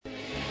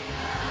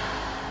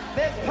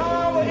There's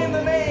power in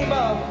the name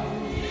of.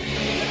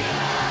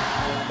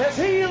 There's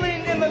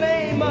healing in the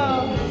name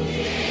of.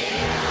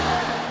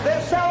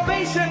 There's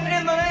salvation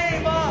in the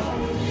name of.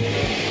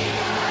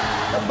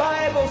 The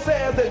Bible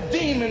says that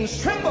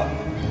demons tremble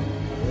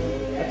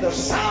at the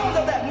sound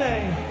of that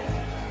name.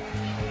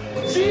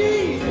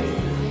 Jesus.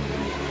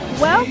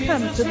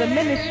 Welcome to the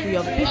ministry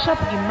of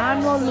Bishop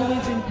Emmanuel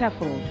Louis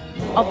Intefel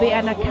of the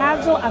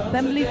Anagkazo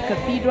Assemblies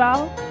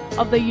Cathedral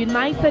of the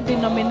United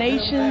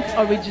Denominations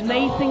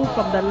originating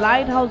from the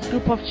Lighthouse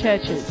Group of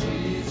Churches.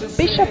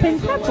 Bishop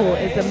Intefel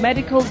is a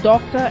medical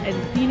doctor and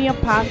senior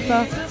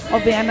pastor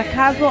of the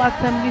Anagkazo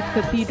Assemblies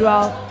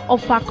Cathedral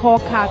of Fakor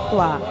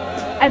Kaswa.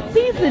 A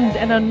seasoned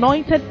and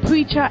anointed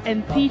preacher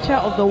and teacher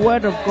of the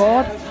Word of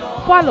God,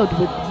 followed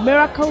with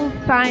miracles,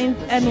 signs,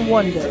 and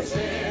wonders.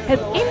 His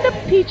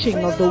in-depth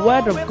teaching of the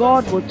Word of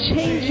God will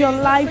change your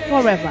life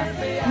forever.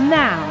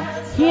 Now,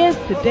 here's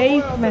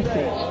today's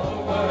message.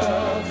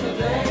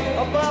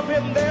 Above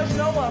him there's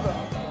no other.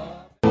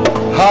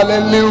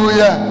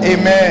 Hallelujah.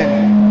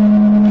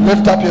 Amen.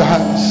 Lift up your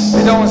hands.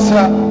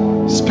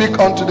 Speak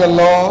unto the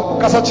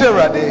Lord. Ask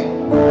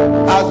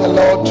the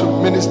Lord to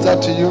minister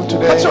to you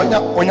today.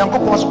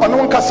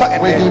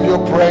 We give you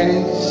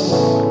praise.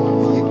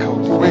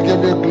 We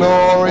give you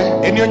glory.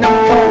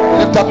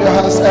 Lift up your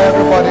hands,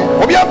 everybody.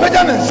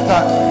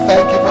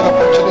 Thank you for the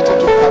opportunity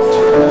to come to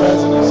your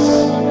presence.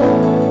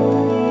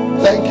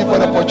 Thank you for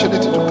the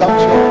opportunity to come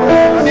to your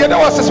presence.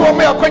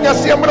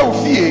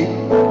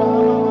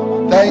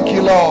 Thank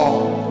you, Lord.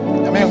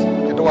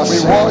 We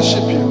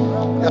worship you.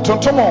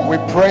 We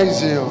praise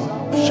you.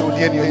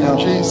 In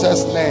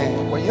Jesus' name.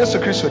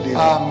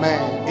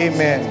 Amen.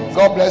 Amen.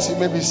 God bless you.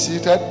 You may be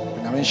seated.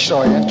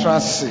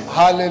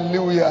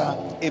 Hallelujah.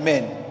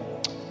 Amen.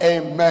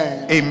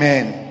 Amen.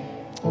 Amen.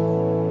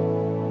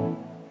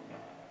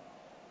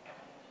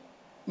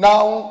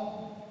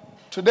 Now,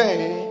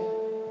 today,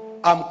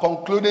 I'm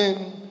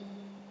concluding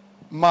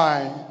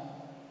my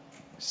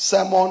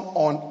sermon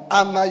on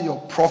honor your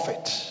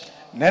prophet.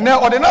 I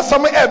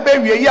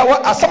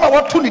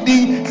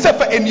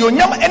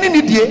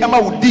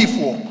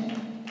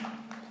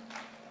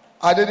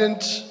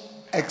didn't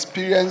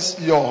experience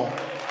your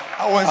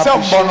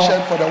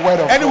appreciation for the word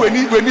of God.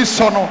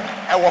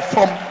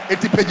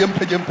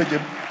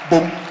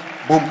 Boom,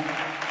 boom,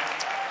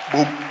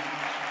 boom.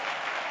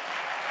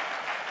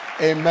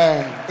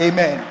 Amen.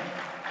 Amen.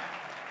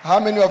 How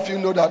many of you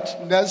know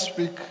that next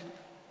week,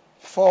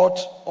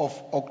 4th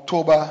of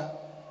October,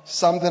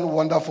 something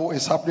wonderful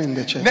is happening in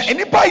the church?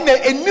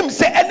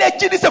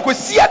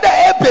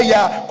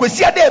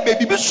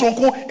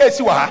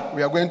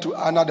 We are going to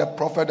honor the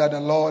prophet that the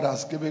Lord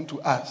has given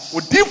to us.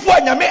 Today,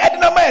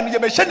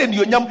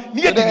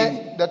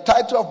 the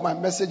title of my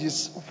message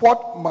is,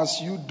 what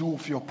must you do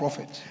with your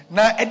prophet?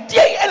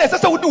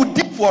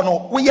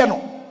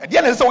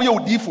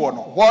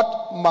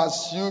 What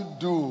must you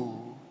do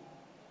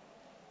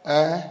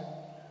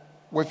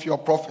with your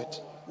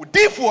prophet?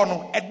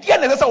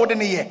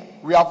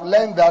 We have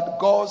learned that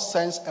God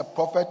sends a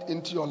prophet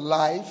into your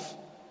life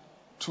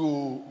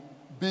to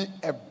be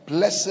a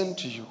blessing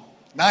to you.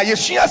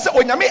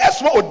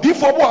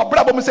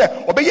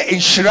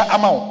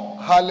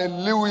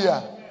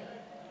 Hallelujah.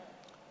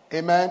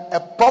 Amen. A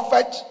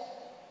prophet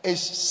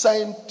is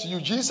sent to you.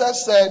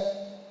 Jesus said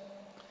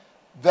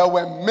there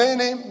were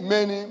many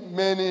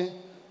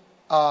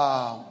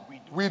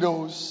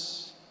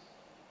widows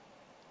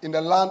in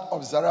the land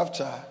of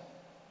Zarephath,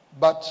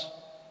 but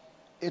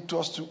it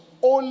was to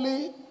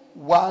only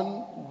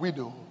one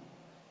widow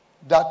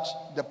that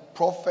the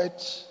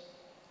prophet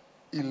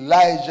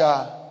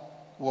Elijah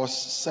was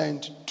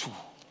sent to.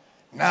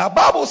 Now,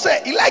 Bible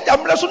says Elijah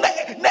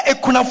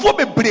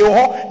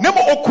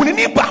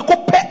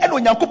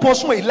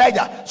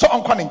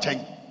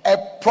a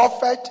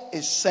prophet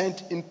is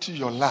sent into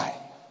your life.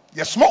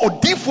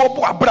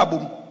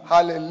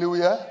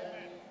 Hallelujah.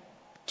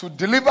 To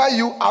deliver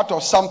you out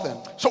of something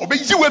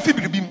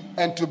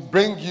and to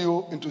bring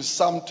you into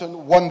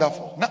something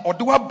wonderful.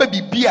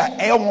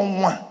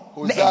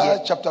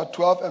 Hosea chapter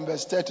 12 and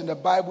verse 13, the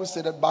Bible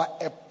said that by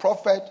a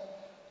prophet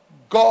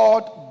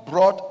God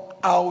brought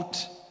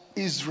out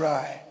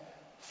Israel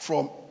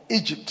from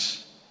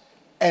Egypt,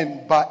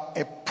 and by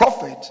a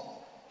prophet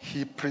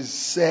he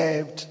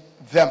preserved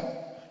them.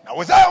 Now,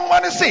 was I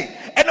want to say,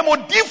 and the more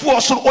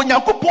difficult so on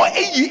your coupon,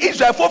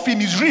 Israel for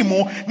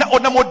Israel, now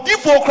on the more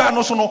difficult crown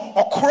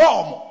or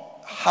chrome.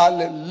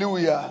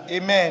 Hallelujah.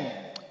 Amen.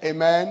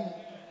 Amen.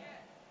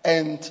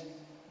 And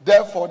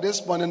therefore,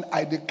 this morning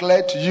I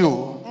declare to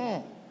you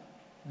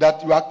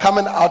that you are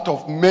coming out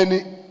of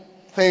many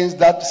things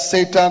that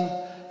Satan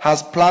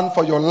has planned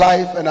for your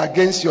life and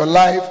against your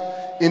life.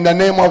 In the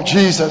name of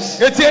Jesus.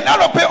 I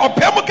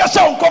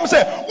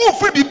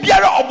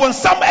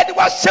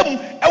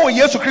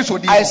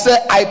say,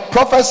 I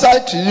prophesy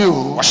to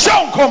you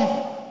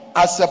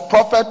as a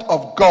prophet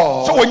of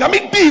God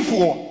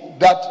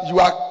that you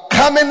are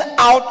coming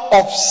out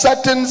of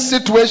certain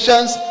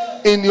situations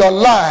in your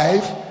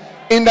life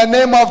in the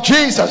name of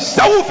Jesus.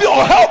 That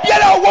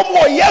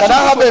Can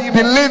I have a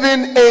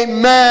believing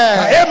amen?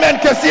 Amen.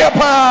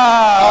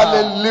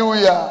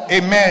 Hallelujah.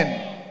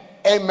 Amen.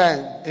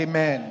 Amen.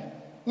 Amen.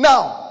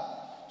 Now,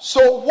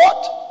 so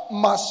what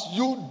must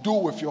you do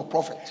with your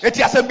prophet?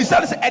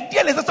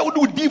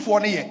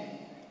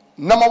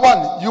 Number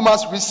one, you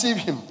must receive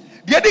him.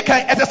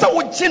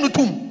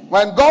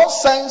 When God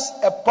sends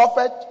a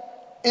prophet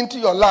into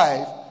your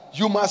life,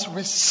 you must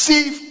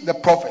receive the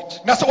prophet.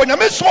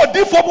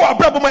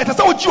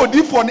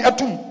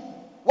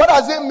 What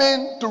does it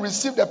mean to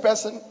receive the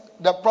prophet?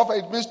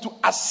 It means to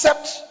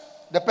accept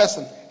the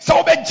person.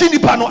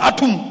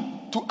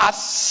 To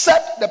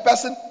accept the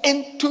person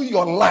into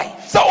your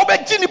life.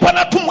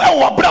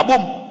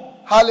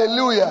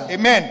 Hallelujah.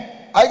 Amen.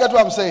 I get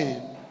what I'm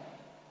saying.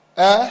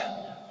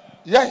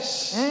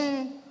 Yes.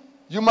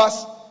 You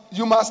must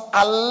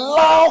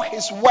allow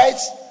his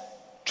words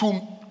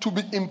to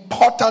be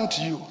important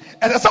to you.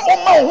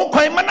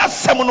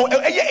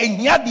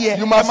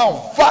 You must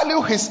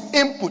value his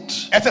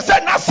input. You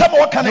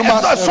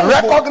must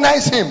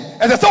recognize him.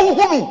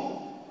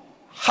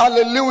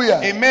 Hallelujah.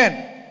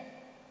 Amen.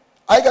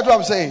 I get what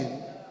I'm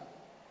saying.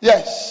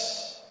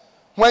 Yes.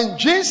 When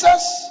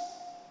Jesus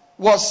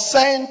was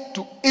sent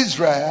to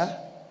Israel,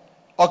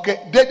 okay,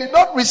 they did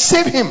not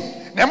receive him.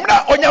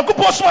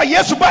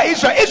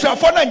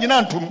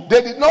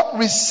 They did not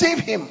receive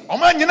him.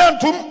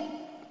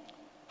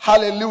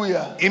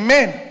 Hallelujah.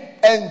 Amen.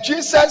 And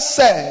Jesus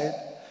said,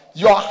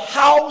 your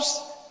house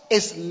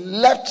is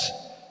left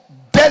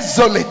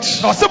desolate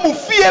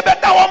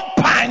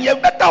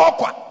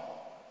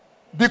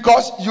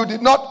because you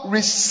did not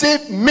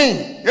receive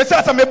me.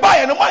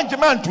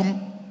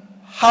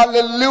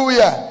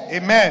 Hallelujah.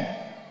 Amen.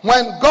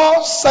 When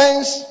God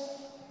sends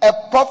a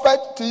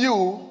prophet to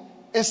you,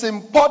 it's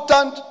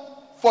important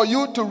for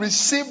you to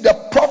receive the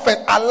prophet.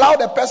 Allow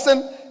the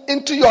person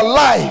into your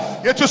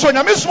life.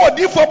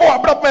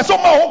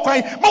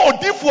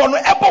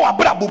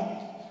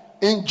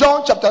 In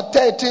John chapter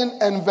 13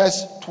 and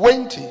verse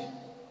 20.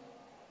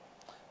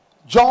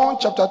 John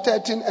chapter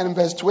 13 and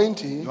verse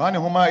 20.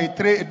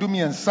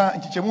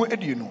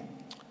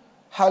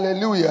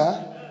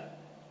 Hallelujah.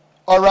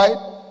 All right.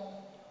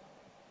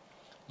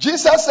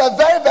 Jesus said,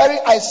 very, very,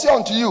 I say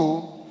unto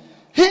you,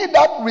 he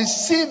that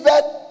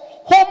receiveth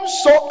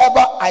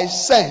whomsoever I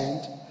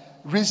send,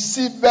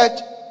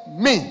 receiveth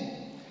me.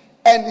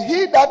 And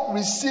he that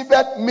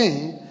receiveth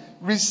me,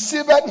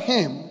 receiveth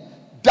him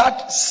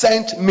that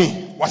sent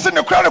me. I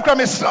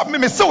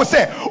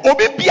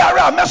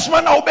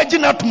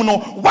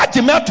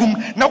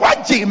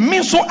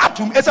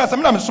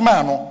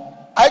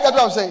get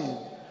what I'm saying.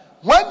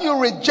 When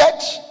you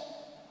reject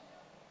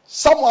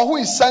someone who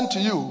is sent to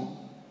you,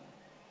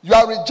 you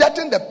are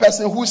rejecting the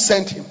person who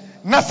sent him.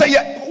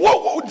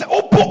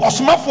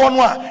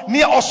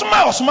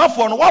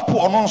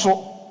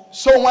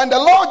 So when the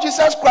Lord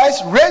Jesus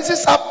Christ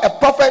raises up a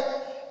prophet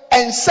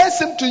and sends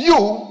him to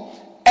you,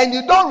 and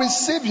you don't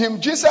receive him,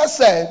 Jesus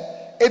said,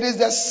 it is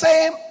the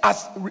same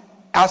as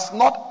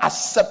not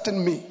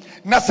accepting me.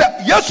 Not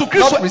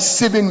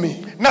receiving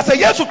me.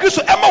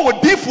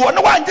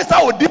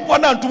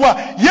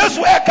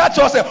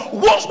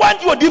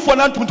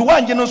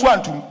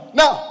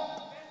 Now,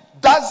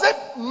 does it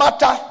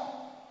matter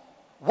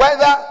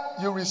whether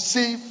you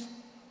receive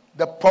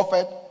the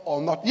prophet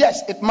or not?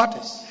 Yes, it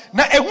matters. In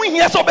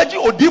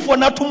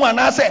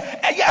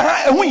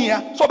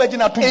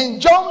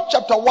John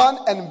chapter 1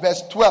 and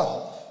verse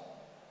 12,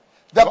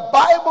 the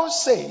Bible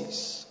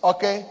says,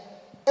 okay,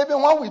 even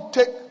when we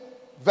take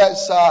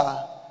verse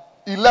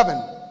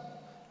 11,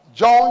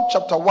 John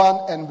chapter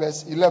 1 and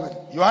verse 11.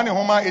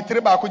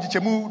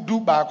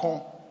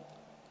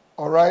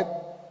 All right.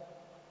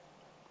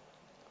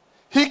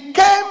 He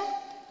came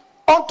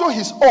unto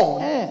his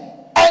own,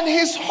 and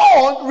his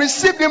own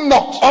received him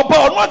not.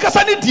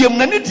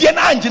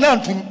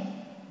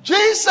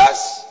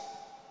 Jesus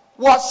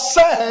was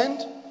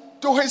sent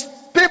to his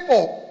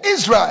people,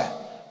 Israel,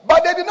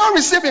 but they did not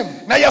receive him.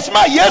 Verse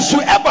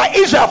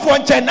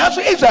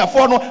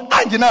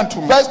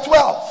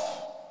 12.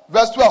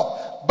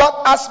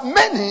 But as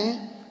many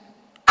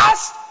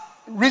as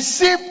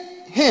received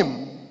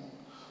him,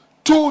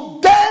 to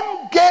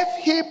them gave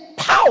he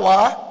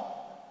power.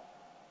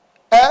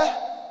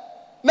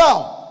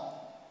 Now,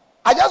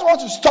 I just want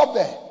to stop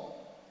there.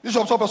 As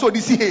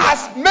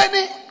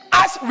many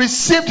as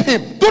received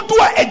him, which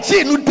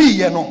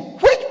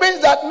means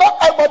that not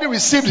everybody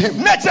received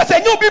him, but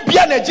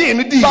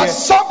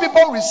some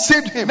people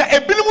received him.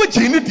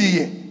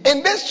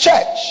 In this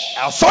church,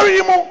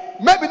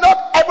 maybe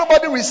not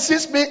everybody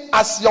receives me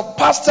as your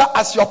pastor,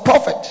 as your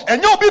prophet. I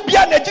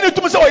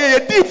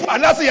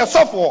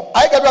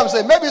get what I'm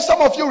saying. Maybe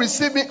some of you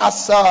receive me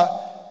as a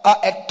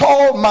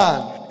tall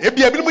man. I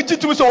get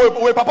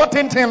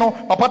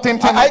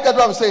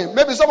what I'm saying.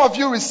 Maybe some of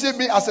you receive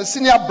me as a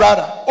senior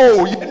brother.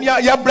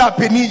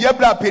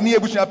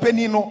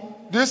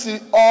 Do you see?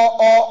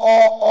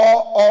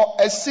 Or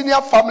a senior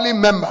family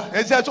member.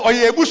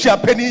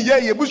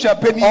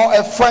 Or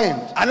a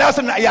friend.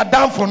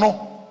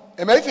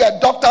 Amen. If you're a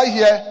doctor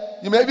here,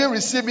 you may even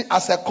receive me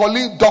as a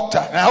colleague doctor.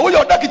 Or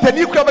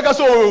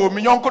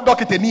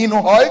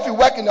if you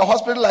work in the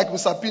hospital like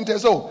Mr. Pinte,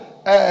 so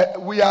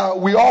we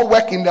all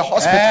work in the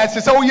hospital.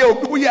 So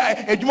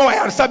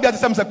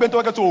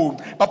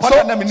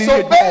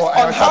based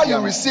on how you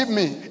receive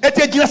me,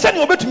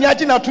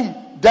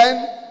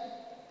 then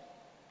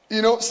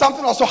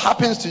something also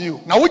happens to you.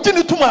 I get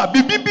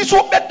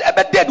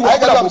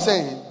what I'm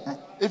saying.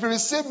 If you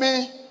receive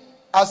me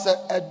as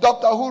a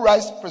doctor who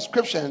writes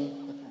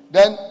prescription,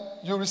 then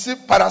you receive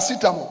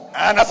paracetamol or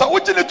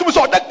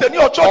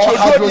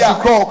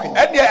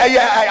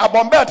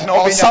hydroxychloroquine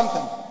or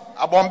something.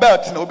 I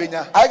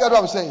get what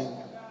I'm saying.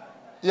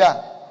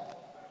 Yeah.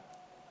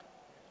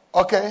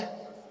 Okay.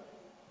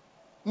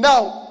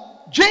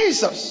 Now,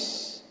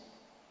 Jesus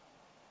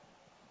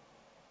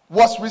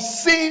was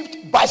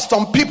received by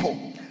some people.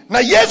 And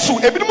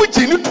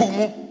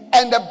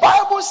the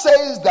Bible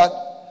says that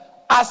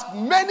as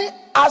many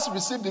as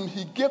received him,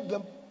 he gave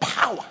them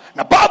power.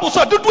 Now, Bible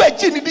says,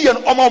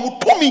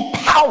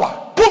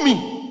 power,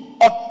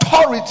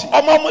 authority,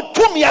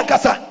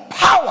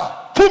 power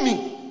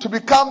to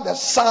become the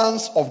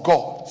sons of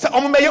God. So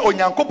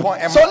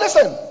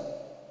listen,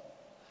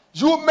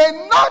 you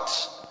may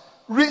not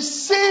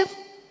receive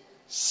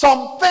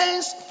some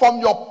things from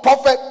your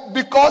prophet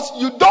because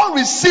you don't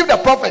receive the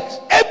prophet.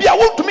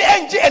 Hello?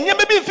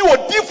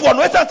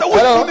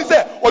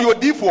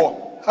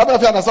 How many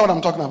of you understand what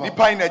I'm talking about?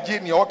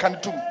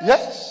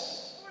 Yes.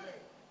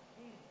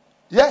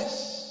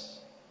 Yes.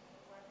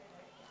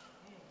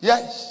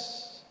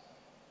 Yes.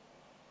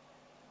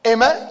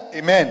 Amen.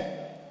 Amen.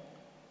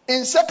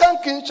 In 2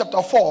 Kings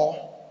chapter 4,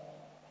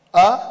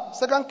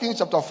 2 Kings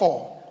chapter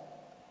 4.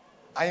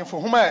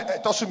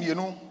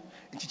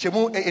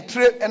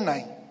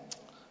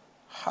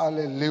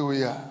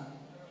 Hallelujah.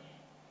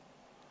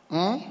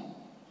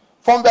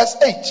 From verse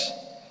 8.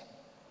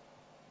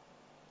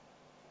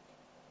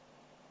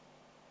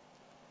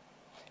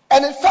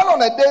 And it fell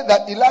on a day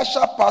that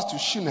Elisha passed to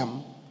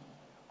Shunem,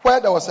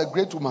 where there was a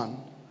great woman,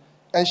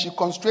 and she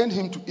constrained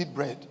him to eat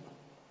bread.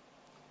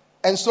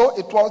 And so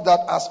it was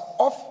that as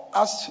oft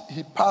as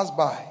he passed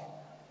by,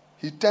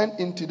 he turned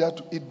in thither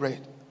to eat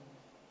bread.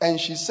 And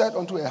she said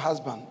unto her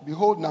husband,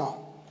 Behold now,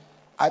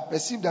 I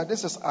perceive that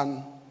this is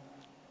an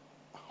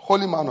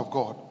holy man of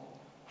God,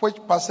 which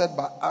passeth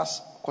by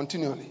us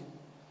continually.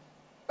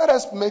 Let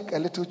us make a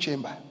little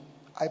chamber,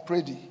 I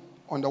pray thee,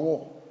 on the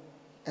wall,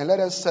 and let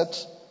us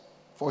set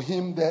for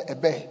him there a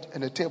bed,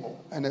 and a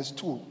table, and a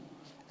stool,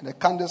 and a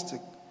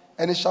candlestick.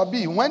 And it shall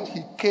be, when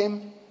he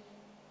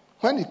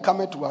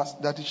cometh to us,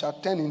 that he shall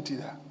turn in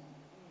thither.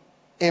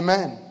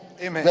 Amen.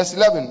 Amen. Verse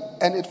 11.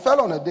 And it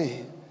fell on a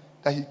day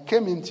that he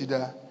came in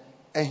thither,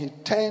 and he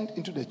turned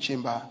into the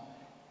chamber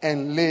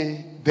and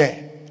lay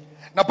there.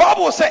 Now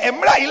Bible say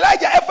Emra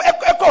Elijah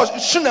echo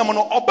Shunem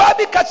no oba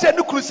bi ka che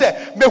ne kuru se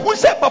mehu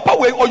se papa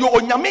we oyo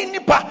onyame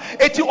nipa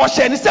eti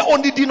ohye ne se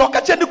onidi no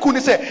ka che ne kuru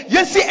se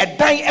yensi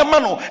edan ema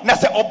no na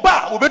se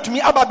oba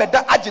obetumi aba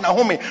beda agina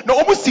home na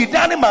omu si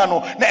dan ne ma no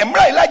na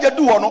Emra Elijah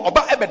du ho no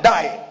oba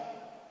ebedai.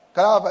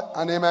 Can I have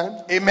an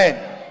amen? Amen.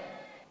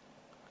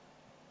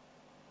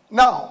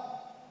 Now,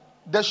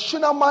 the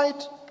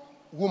Shunammite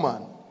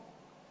woman,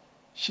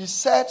 she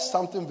said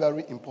something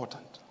very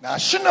important. Now,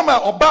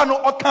 Shunammite oba no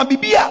okan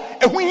bibia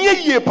ehu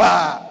ye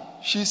pa.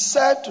 She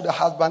said to the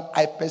husband,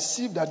 I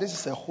perceive that this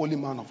is a holy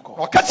man of God.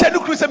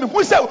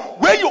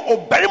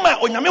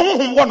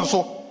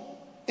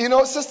 You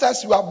know,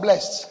 sisters, you are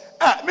blessed.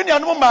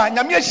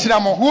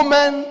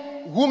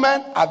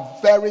 Women are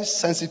very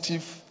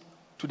sensitive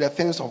to the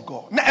things of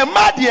God. Yeah.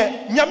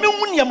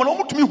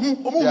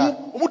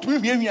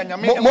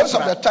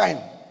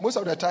 Most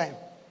of the time.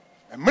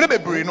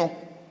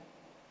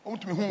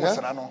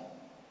 Yeah.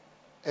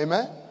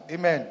 Amen.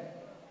 Amen.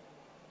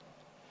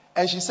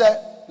 And she said,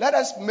 let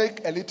us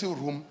make a little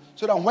room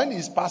so that when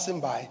he's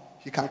passing by,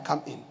 he can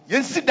come in. What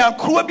does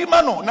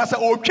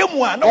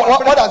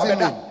it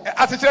mean?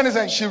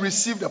 She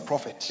received the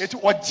prophet. She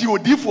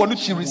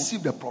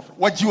received the prophet.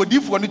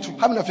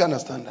 How many of you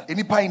understand that?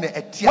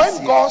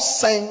 When God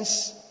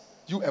sends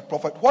you a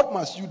prophet, what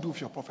must you do with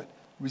your prophet?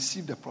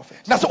 Receive the prophet.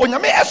 In the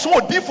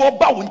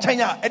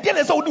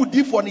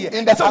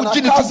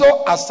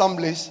Anakazo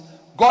assemblies,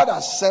 God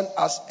has sent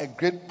us a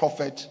great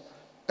prophet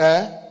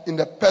in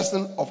the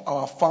person of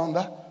our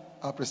founder,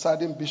 our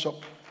presiding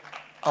bishop,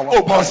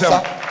 our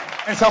pastor,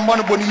 and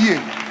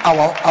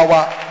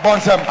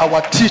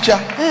our teacher,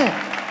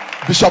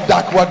 Bishop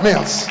Darkwood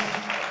Mills.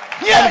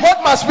 Yes. And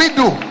what must we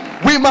do?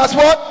 We must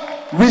what?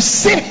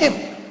 Receive him.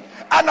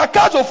 And a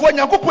cause of when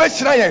Yakupo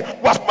was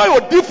my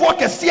D4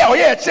 Cassia, or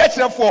a church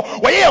for,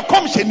 or a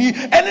commission,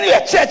 and any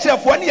church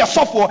for any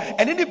software,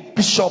 and any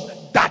Bishop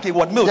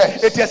Darkwood Mills.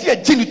 Yes. It is here,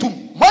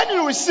 Jinitum. When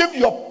you receive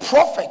your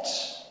prophet,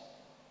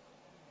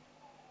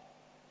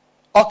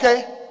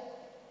 okay,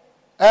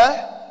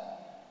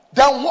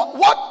 then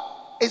what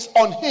is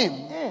on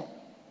him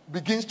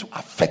begins to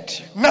affect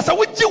you.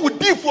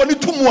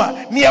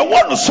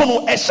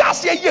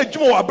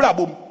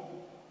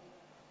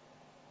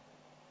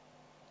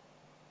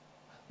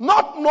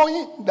 Not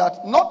knowing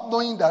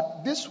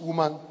that this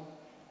woman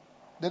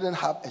didn't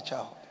have a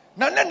child.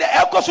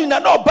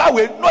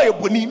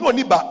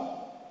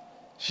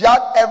 She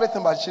had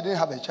everything, but she didn't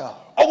have a child.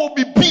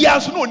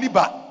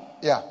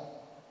 Yeah.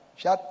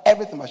 She had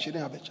everything, but she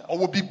didn't have a child.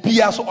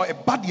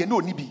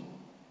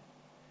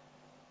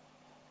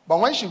 But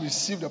when she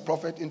received the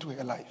prophet into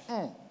her life,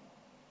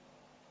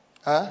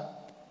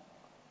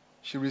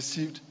 she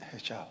received her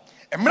child.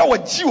 How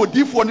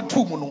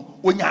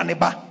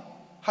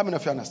many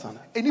of you understand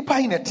that?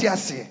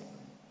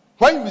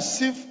 When you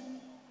receive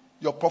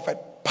your prophet,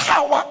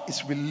 power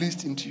is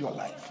released into your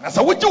life.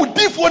 Father,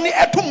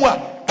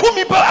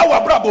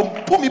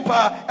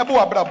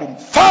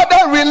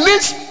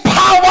 release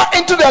power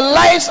into the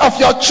lives of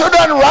your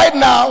children right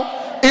now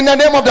in the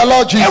name of the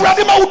Lord Jesus.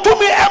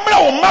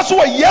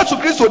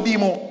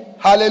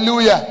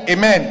 Hallelujah.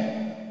 Amen.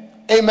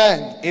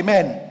 Amen.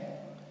 Amen.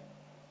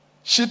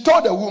 She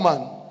told the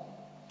woman,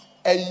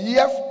 a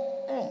year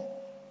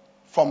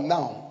from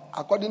now,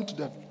 according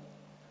to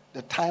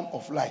the time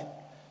of life,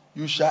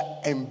 you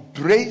shall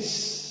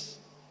embrace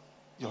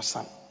your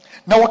son.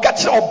 Now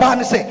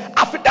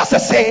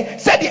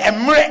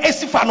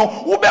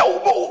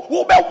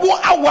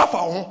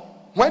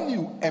when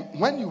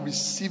you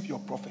receive your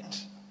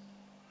prophet,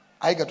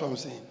 I get what I'm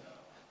saying.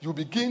 You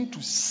begin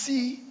to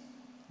see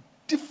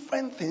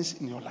different things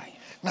in your life.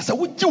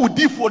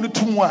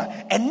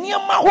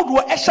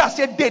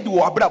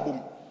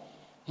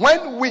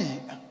 When we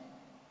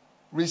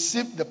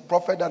receive the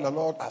prophet that the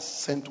Lord has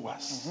sent to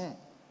us,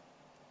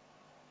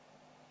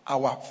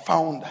 our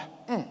founder,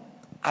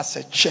 as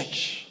a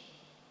church,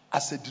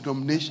 as a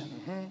denomination,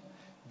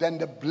 then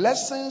the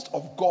blessings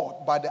of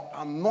God by the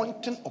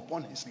anointing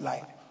upon his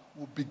life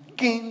will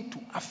begin to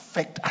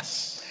affect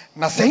us.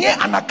 Na senye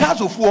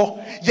anakazofo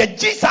ye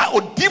jisa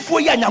odifo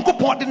ya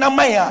nyankopon de na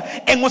maya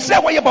enwose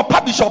wo ye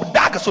papa bishop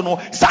dag so no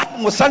sa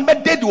musan be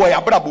dedi wo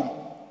ya brabom.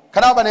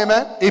 Can I have an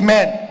amen?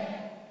 Amen.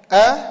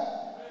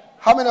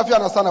 How many of you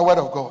understand the word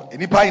of God? Do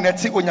you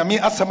understand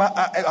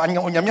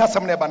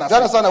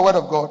the word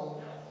of God?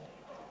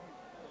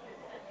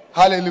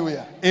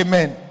 Hallelujah.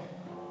 Amen.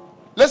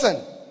 Listen.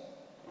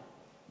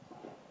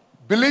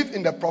 Believe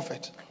in the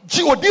prophet.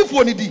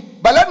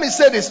 But let me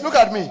say this. Look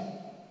at me.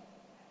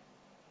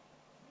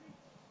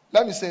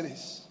 Let me say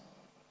this.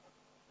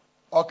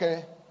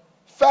 Okay.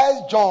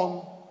 1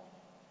 John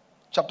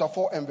chapter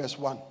 4 and verse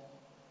 1.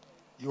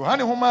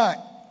 Yohane homa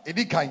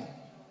edikan.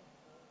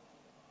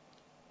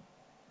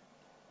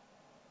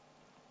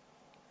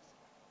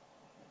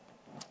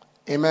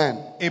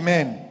 Amen.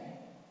 Amen.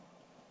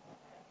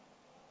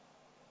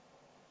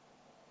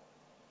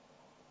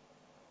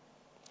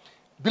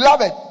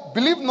 Beloved,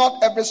 believe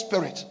not every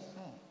spirit,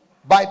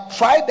 but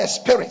try the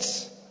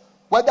spirits,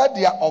 whether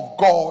they are of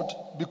God,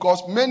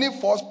 because many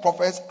false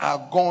prophets are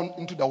gone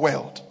into the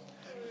world.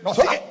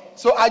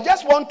 So I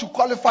just want to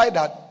qualify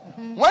that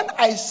when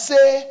I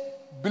say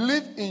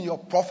believe in your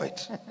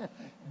prophet,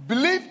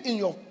 believe in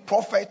your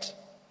prophet,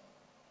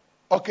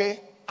 okay,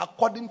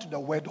 according to the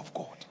word of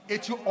God.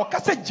 It's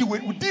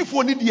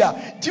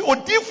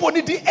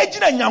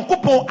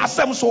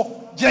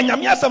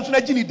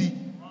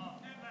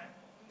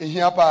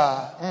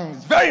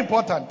very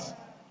important.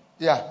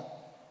 Yeah.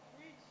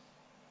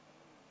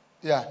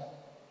 Yeah.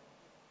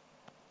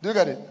 Do you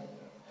get it?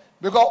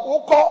 Because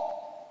who call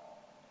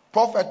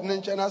prophet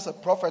Ninchen as a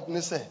prophet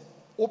Nise,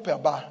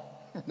 Opeba,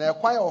 na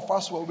acquire of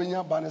us will be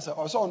your banner,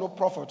 or so no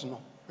prophet no.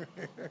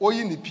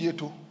 Oyi ni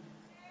Pieto.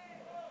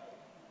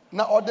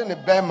 Na order ne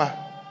Bema,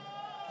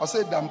 or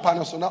say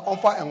Dampano, so now on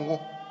fire and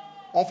go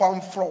on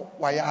farm fro,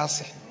 why I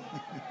say.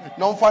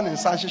 Non fan in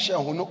Sanchez,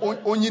 who no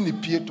only ni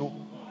Pieto.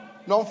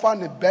 Non fan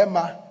ne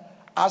Bema,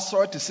 I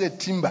saw to say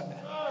timber.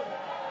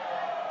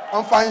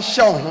 On fine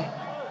show.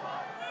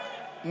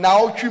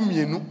 Now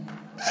Trimienu.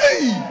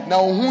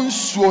 Now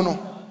Hunsuono.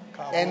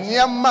 And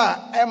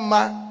Yama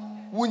Emma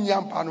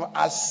Wunyampano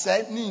as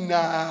said Nina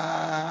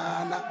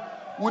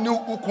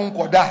Wunu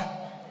Ukunkoda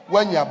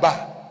when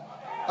Yaba.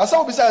 I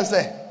saw besides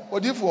say,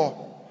 what if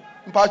for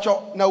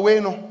Mpacho na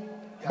Weno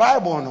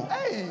Bible no.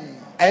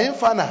 Hey,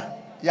 Fana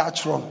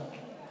Yatron.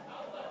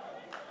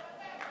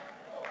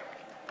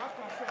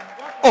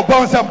 Oh,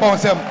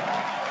 bonsem.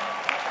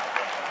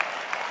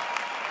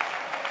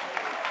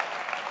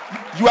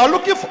 You are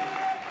looking for.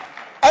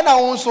 And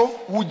also,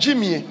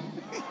 Wujimie.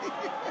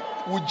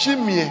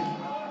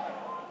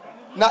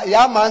 Na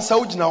ya man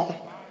Saudi now.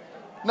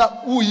 Na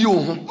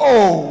uyu.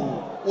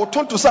 Oh, o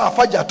tonto sa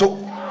afajato.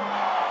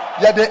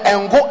 Ya de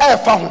engo e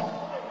fa ho.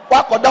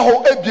 Wa koda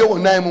ho ebie wo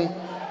nan mu.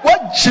 Wa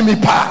jimi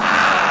pa.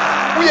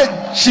 We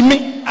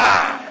jimi.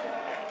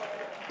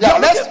 Yeah,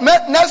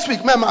 next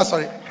week,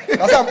 sorry.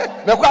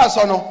 That's me kwa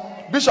so no.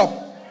 Bishop,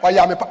 wa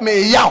ya me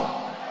yaw.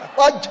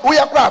 Wa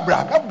ya kra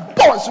bra.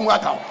 Boss mu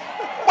aka.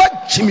 Wa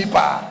jimi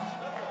pa.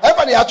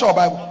 Everybody has your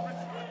Bible.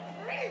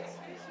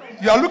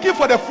 You are looking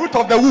for the fruit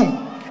of the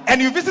womb,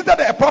 and you visited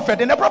a prophet,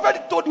 and the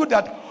prophet told you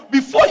that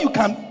before you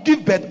can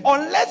give birth,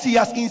 unless he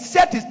has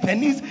inserted his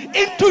penis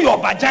into your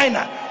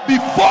vagina,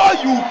 before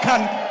you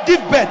can give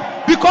birth,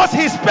 because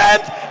his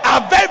sperm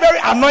are very, very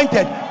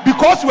anointed.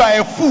 Because you are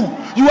a fool,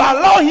 you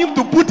allow him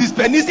to put his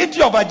penis into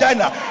your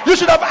vagina. You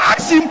should have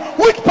asked him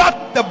which part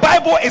of the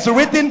Bible is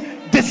written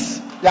this.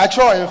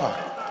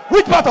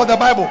 Which part of the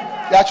Bible?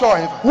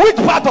 Which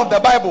part of the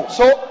Bible?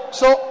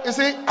 So you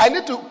see, I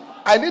need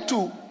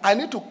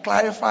to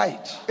clarify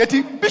it.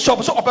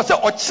 Bishop, so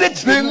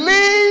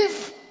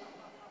Believe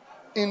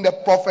in the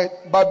prophet,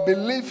 but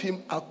believe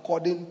him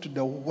according to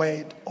the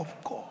word of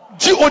God. Are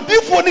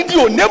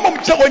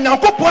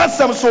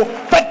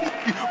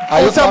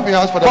you clapping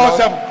hands for the Lord?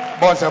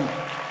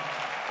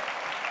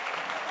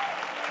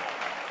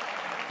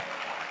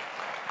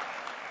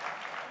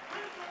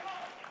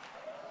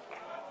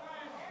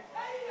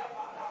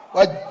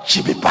 What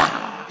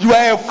you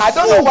are a fool. I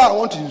don't know why I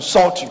want to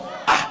insult you.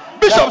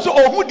 Bishop,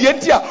 so who the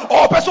entire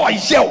or person I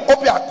share?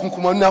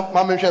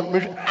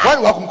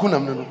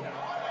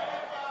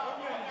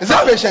 Is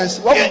that patience?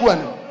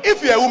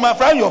 If you're a woman,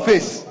 frown your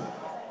face.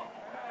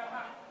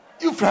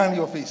 You frown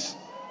your face.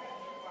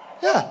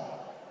 Yeah.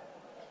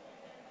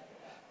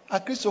 A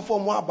Christopher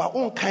more about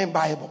own kind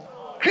Bible.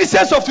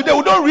 Christians of today,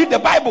 we don't read the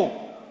Bible.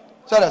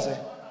 So that's it.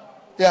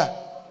 Yeah.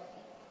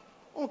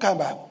 Own kind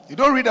Bible. You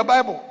don't read the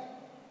Bible.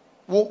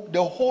 Well,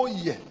 the whole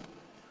year.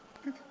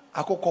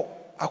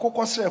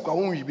 Akoko srek kwa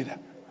won yibi da.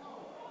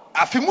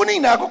 Afimuni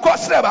na akoko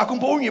srek ba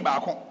kumpo won yiba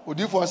akon.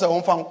 Odifo say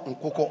won fa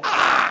nkoko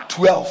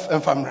 12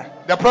 enfamra.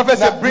 The prophet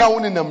said bring na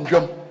won nam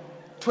dwam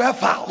 12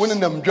 fowls. Won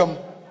nam dwam.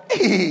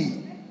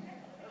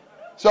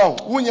 So,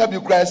 wunya bi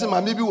kura say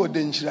ma me bi wo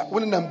denchira.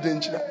 Won nam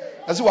denchira.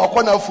 Ase wa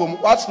kona fom.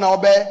 What now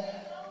be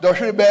the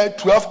hwe be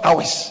 12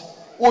 hours.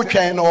 Wo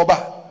twen na oba.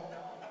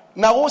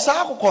 Na wo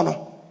sa akoko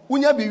no.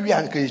 Wunya bi wi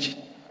anka echi.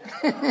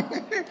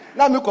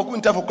 Na me koku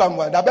ntafo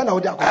kwamwa. Da be na wo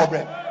di akoko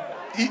bre.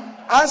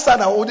 Answer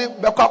na odi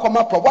beko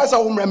akoma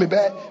proposal umre me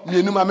be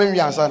mienu ma menwi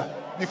answer na.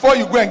 Before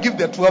you go and give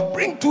the 12,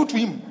 bring 2 to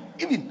him.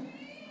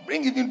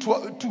 Bring even 2.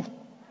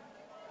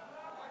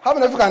 How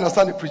many of you can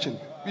understand the preaching?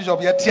 Bishop,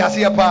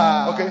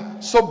 okay.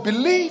 So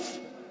believe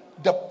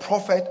the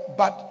prophet,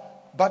 but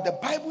the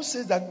Bible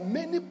says that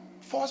many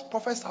false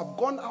prophets have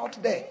gone out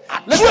there.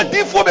 Listen,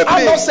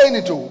 I'm not saying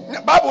it too.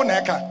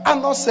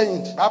 I'm not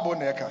saying it.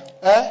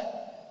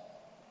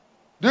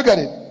 Do you get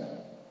it?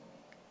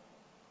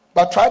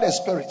 But try the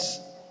spirits.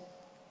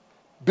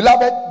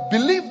 Beloved,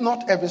 believe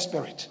not every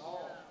spirit,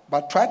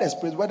 but try the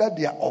spirits whether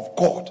they are of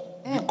God,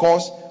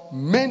 because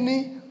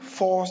many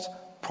false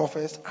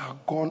prophets are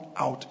gone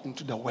out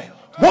into the world.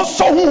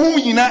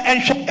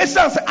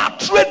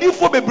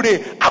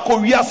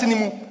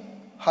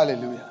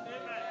 Hallelujah.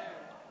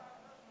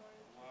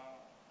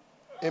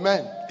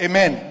 Amen.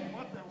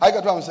 I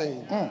get what I'm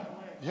saying.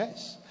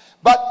 Yes.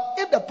 But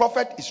if the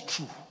prophet is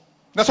true,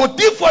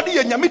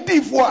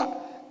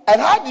 and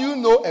how do you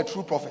know a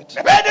true prophet?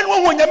 A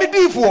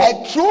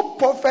true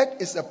prophet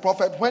is a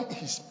prophet when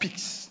he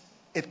speaks,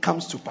 it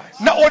comes to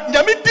pass.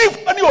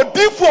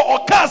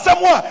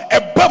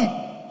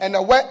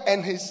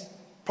 And his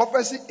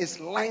prophecy is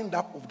lined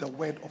up with the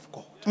word of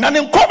God.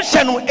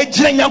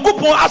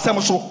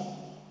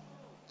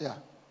 Yeah.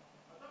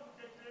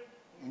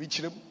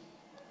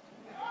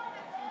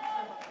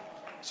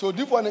 So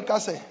this one can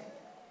say,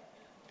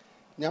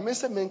 Nyame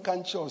se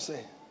menkanche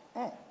say,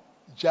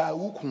 ja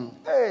wukun,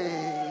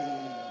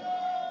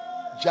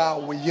 ja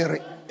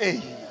weyere,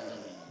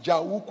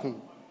 ja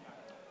wukun.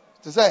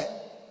 To say,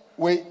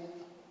 we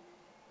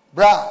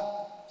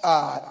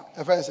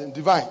friends and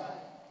divine,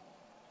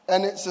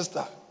 and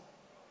sister,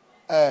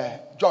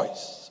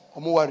 Joyce,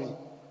 Omuwari.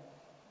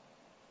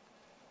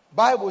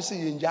 Bible says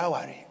in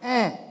Jawari.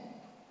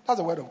 That's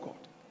the word of God.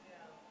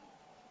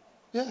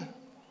 Yeah.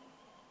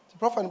 The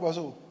prophet was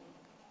so.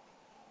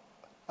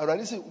 I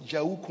already said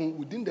Jawukun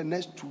within the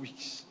next 2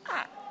 weeks.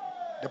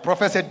 The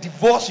prophet said,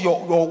 divorce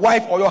your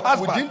wife or your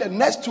husband. Within the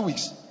next 2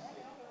 weeks,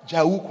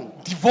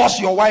 Jawukun.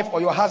 Divorce your wife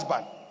or your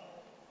husband.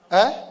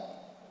 Hey.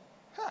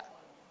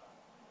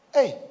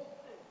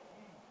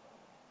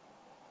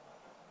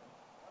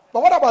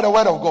 But what about the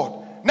word of God?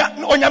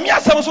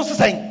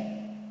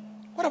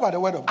 What about the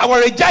word of God?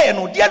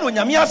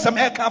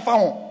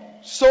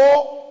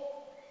 So,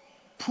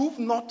 prove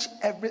not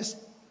every,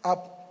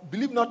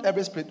 believe not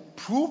every spirit.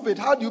 Prove it.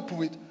 How do you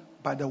prove it?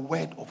 By the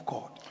word of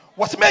God.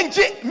 You see,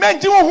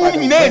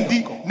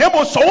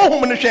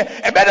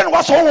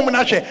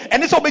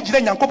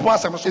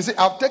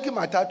 I've taken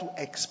my time to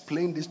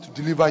explain this to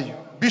deliver you.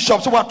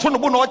 Because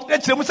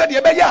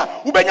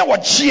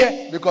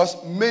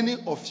many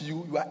of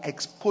you are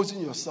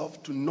exposing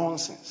yourself to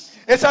nonsense.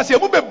 And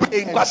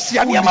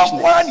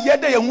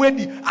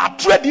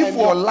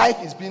your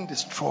life is being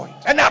destroyed.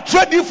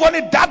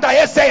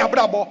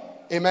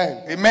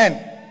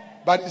 Amen.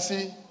 But you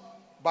see,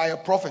 by a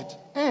prophet,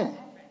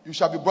 you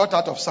shall be brought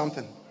out of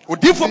something.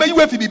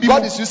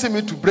 God is using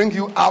me to bring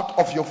you out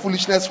of your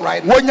foolishness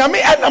right now. Clap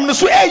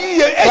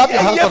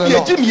your hands for the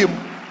Lord.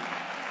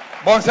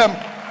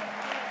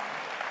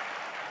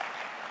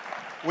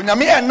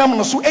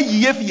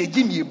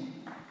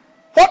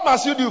 What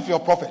must you do with your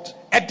prophet?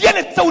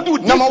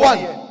 Number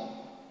 1,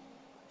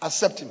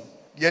 accept him.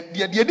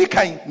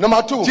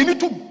 Number 2,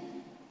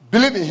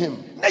 Believe in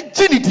him. Na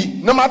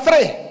jinidi. Number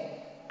 3,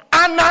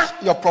 honor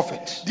your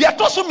prophet. Dia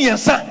toso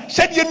miensa,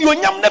 hye ni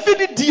onyam na fe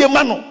ni die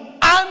ma no.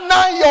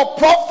 Honor your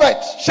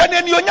prophet.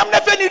 Hye ni onyam na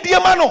fe ni die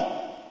ma no.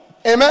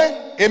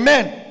 Amen.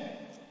 Amen.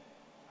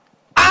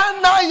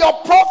 Honor your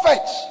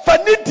prophet. Fa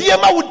ni die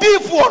ma wo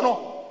difo no.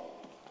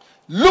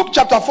 Luke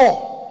chapter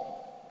 4.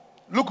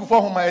 Luke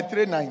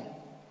 4:39.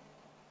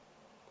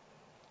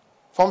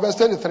 From verse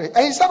 33.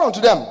 And he said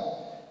unto them,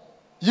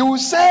 you will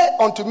say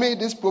unto me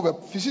this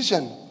proverb,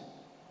 physician,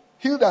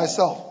 heal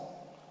thyself.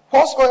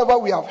 Whatsoever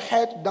we have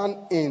heard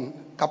done in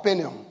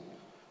Capernaum,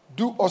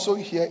 do also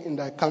here in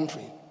thy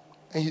country.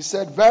 And he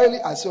said, verily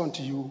I say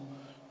unto you,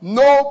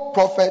 no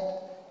prophet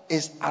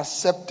is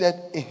accepted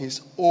in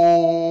his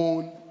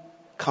own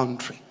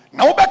country.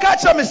 Na wo beka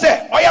kire me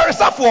se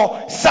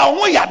oyaresafo sa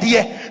ho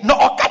yade na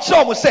oka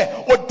kire mo se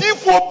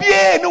odifo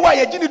bie ni wa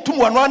yagini tum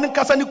wano an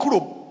kasa ni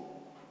kurom.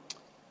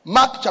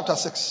 Mark chapter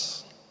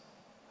 6.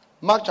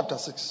 Mark chapter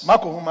 6.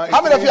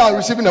 How many of you are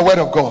receiving the word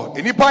of God?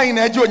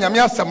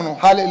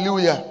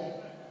 Hallelujah.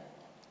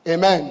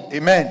 Amen.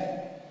 Amen.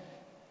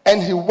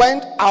 And he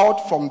went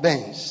out from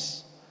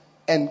thence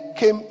and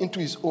came into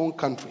his own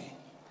country,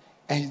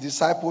 and his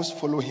disciples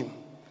followed him.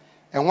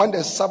 And when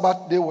the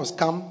Sabbath day was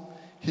come,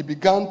 he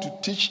began to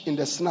teach in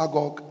the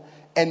synagogue,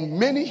 and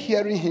many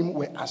hearing him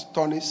were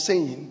astonished,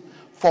 saying,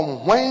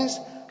 from whence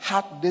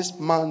hath this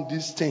man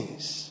these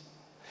things?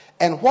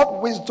 And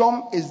what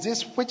wisdom is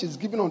this which is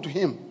given unto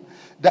him,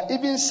 that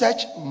even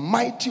such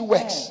mighty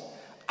works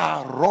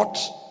are wrought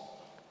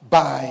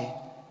by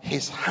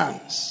his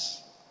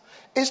hands?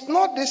 Is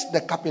not this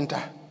the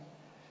carpenter,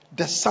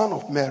 the son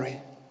of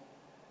Mary,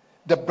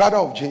 the brother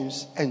of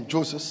James and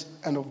Joseph,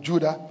 and of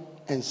Judah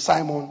and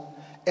Simon?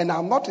 And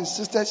are not his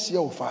sisters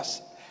here with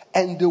us?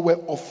 And they were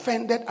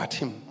offended at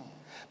him.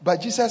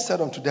 But Jesus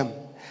said unto them,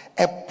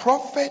 a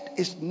prophet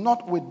is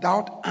not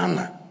without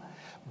honor,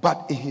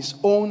 but in his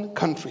own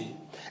country,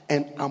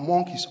 and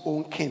among his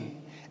own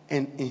kin,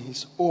 and in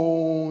his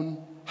own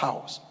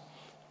house.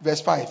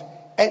 Verse 5.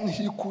 And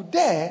he could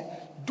there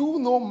do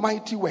no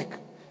mighty work,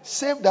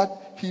 save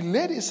that he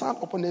laid his hand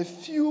upon a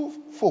few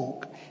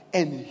folk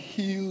and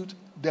healed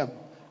them.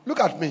 Look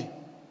at me.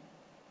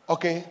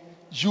 Okay?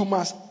 You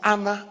must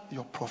honor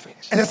your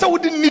prophets. And so we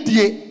didn't need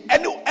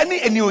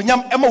any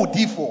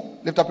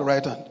lift up your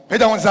right hand.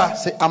 Say,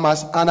 say, I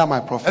must honor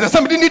my prophet. And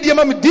somebody need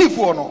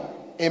no.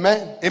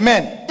 Amen.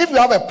 Amen. If you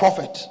have a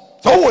prophet,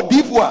 so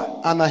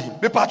honor him.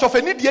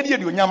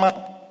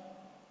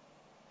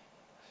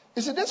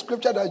 You see, this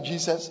scripture that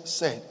Jesus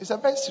said is a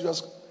very serious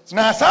scripture.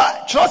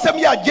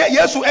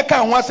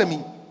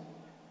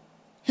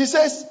 He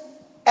says,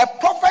 a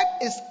prophet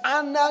is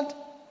honored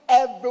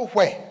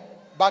everywhere,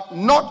 but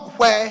not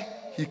where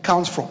he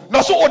comes from.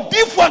 Jesus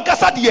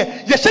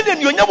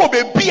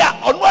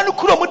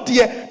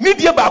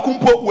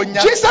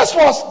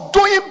was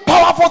doing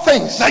powerful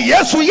things.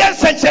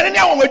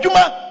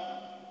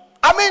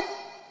 I mean,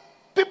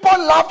 people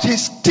loved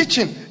his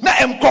teaching,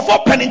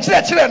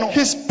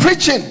 his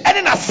preaching.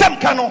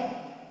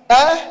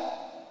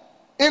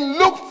 In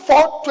Luke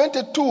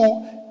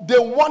 4:22, they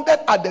wondered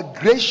at the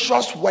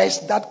gracious words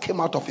that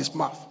came out of his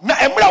mouth. In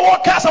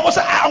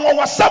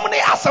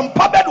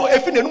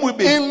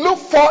Luke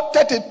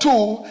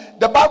 4:32,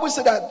 the Bible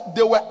said that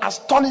they were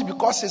astonished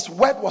because his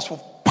word was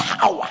with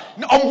power.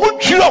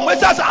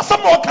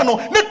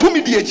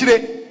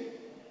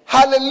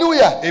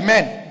 Hallelujah.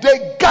 Amen.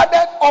 They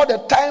gathered all the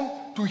time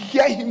to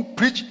hear him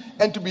preach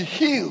and to be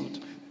healed.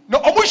 He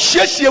came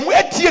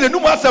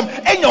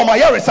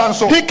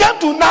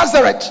to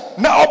Nazareth,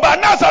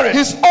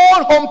 his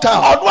own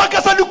hometown.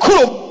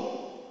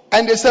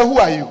 And they said, who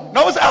are you? We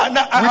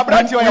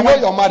know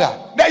your mother.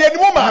 We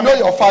know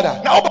your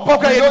father. We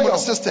know your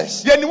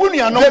sisters. They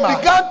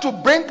began to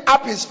bring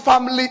up his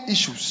family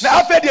issues.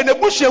 I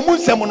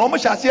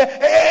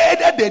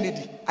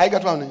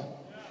got one.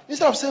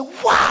 Instead of saying,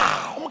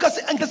 wow, what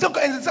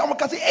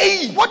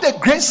a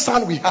great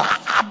son we have.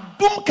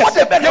 What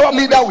a great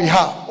leader we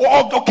have.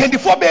 In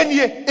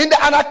the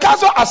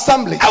Anakazo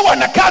assembly,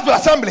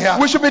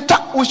 we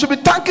should be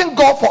thanking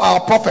God for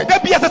our prophet.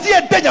 We should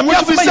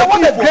be saying,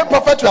 what a great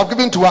prophet you have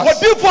given to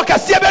us.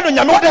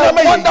 What a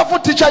wonderful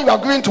teacher you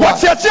have given to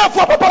us.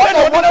 What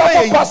a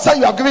wonderful pastor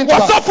you have given to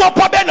us.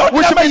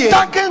 We should be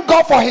thanking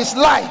God for his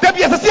life.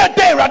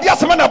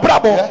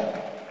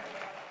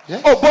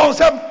 Yeah. Oh,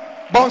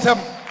 bounce him.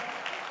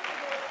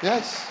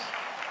 Yes.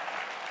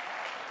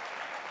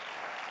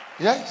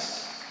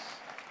 Yes.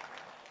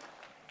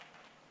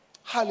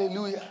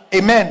 Hallelujah.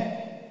 Amen.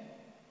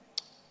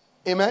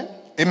 Amen.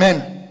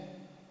 Amen.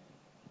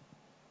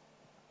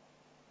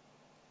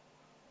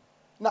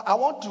 Now I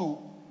want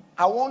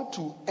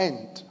to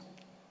end.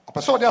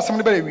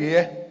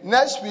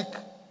 Next week,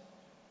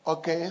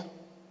 okay,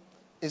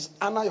 is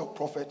honor your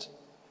prophet,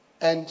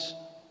 and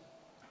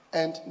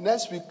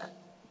next week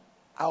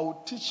I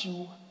will teach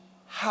you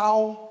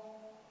how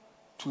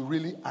to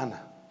really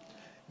honor.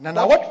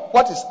 Now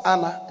what is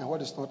honor and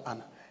what is not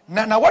honor?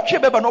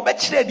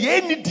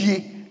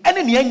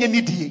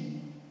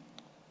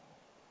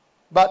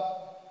 But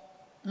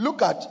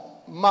look at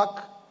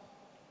Mark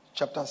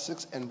chapter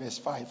 6 and verse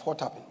 5. What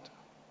happened?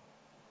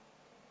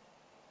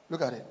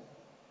 Look at it.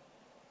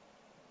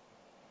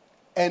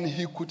 And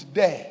he could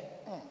dare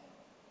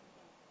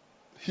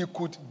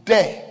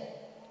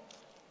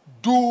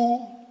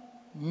do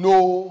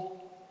no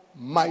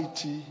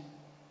mighty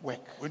work.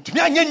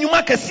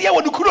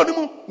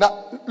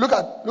 Now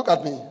look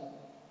at me.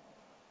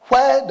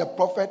 Where the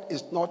prophet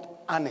is not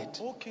honored,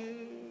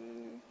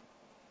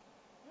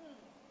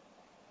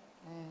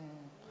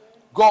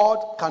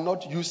 God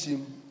cannot use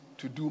him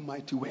to do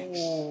mighty works.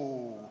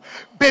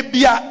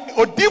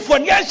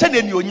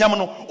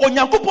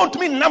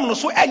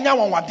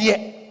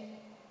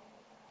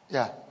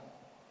 Yeah.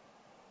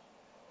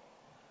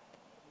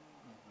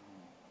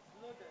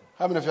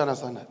 How many of you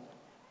understand that?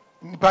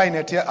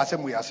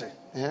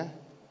 Yeah.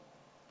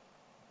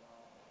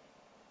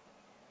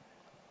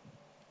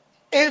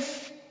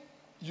 If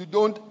you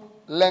don't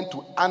learn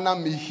to honor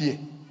me here,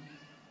 do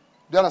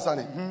you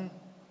understand it? Mm-hmm.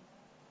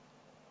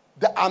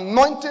 The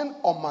anointing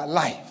on my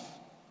life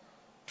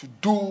to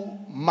do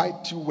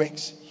mighty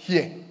works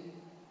here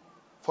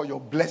for your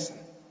blessing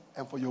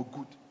and for your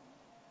good,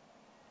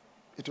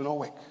 it will not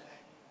work.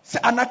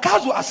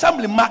 Anakazo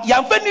assembly ma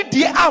yamfani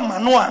die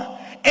amanoa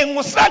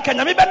enwusra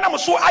kanyame benam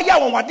so aya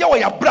wonwade wo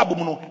ya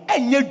brabom no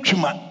enye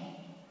dwuma.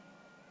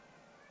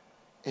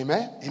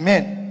 Amen.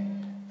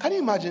 Amen. Can you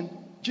imagine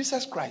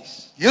Jesus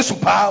Christ? Yesu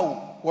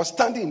Pao was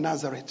standing in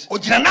Nazareth.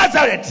 Ojina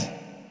Nazareth.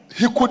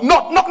 He could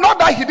not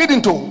that he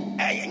didn't.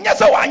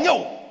 Nyasa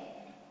wanyo.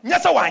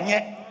 Nyasa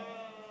wanye.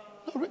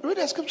 Read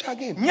the scripture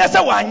again.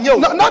 Nyasa wanyo.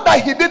 Not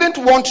that he didn't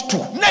want to.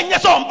 Na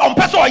nyasa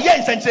ompeso oye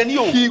nsencheni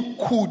o.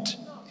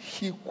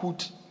 He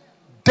could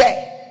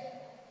dare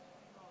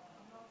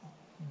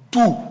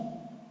do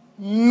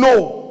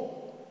no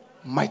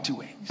mighty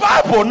way.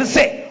 Bible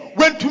say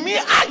when to me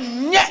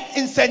anye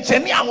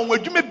nsencheni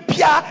anwonwadwume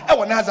bia e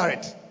wo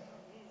Nazareth.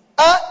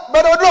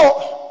 But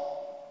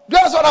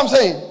that's what I'm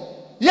saying.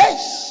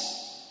 Yes.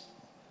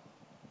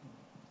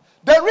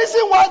 The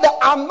reason why the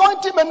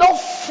anointing may not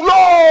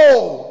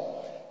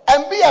flow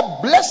and be a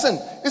blessing.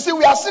 You see,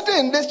 we are sitting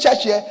in this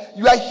church here.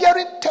 You are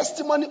hearing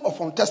testimony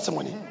upon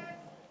testimony.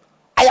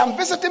 I am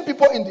visiting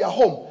people in their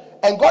home,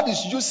 and God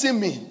is using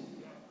me,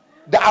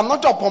 the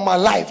anointing upon my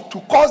life,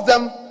 to cause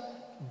them,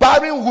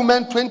 barren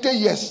women 20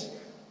 years,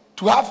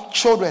 to have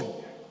children,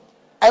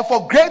 and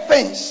for great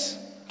things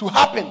to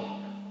happen.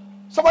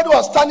 Somebody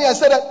was standing and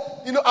said that,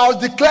 I was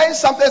declaring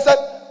something. I said,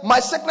 my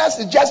sickness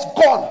is just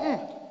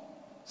gone.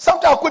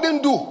 Something I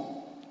couldn't do.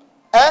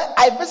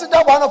 I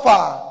visited one of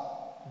our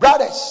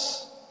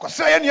brothers. His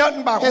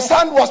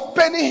hand was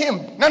paining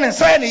him.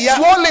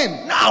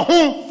 Swollen.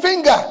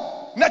 Finger.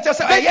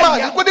 Big man,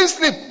 he couldn't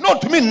sleep.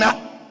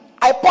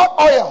 I poured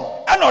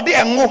oil.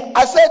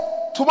 I said,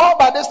 tomorrow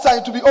by this time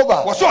it will be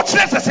over.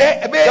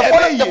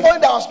 The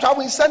point that I was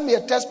traveling, he sent me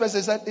a text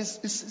message. He said,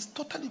 it's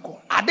totally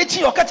gone.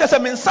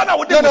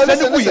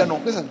 No,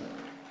 listen.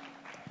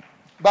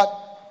 But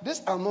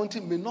this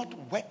anointing may not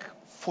work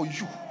for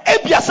you.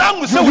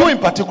 You in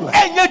particular.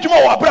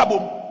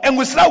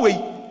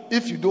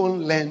 If you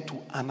don't learn to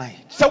honor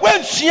it.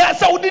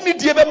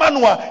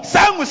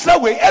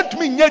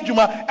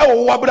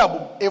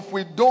 If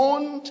we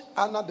don't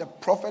honor the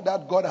prophet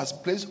that God has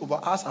placed over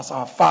us as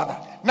our father.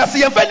 I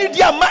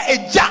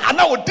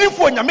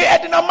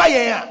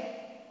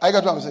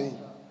get what I'm saying?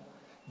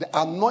 The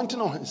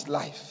anointing on his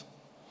life.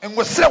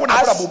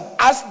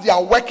 As they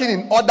are working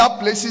in other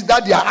places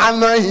that they are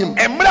honoring him.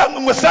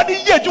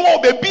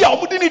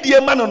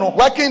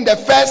 Working in the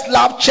First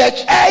Love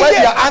Church where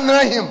they are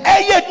honoring him.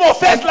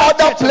 And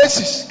other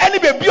places.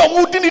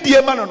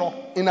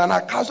 In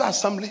Anakazo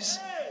assemblies.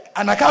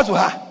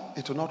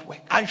 It will not work.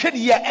 But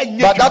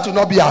that will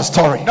not be our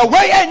story.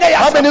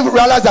 How many of you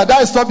realize that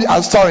is not be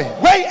our story?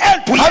 How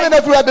many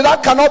of you realize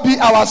that cannot be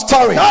our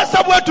story?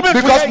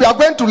 Because we are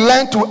going to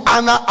learn to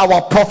honor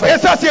our prophet.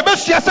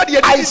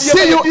 I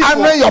see you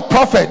honoring your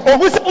prophet. May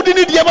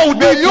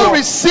you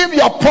receive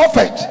your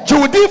prophet.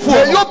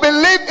 May you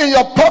believe in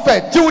your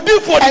prophet.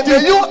 And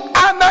may you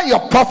honor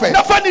your prophet.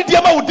 So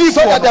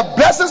that the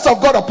blessings of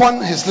God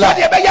upon his life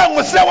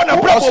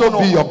will also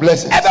be your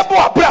blessings.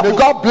 May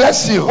God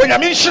bless you.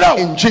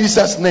 In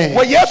Jesus' name.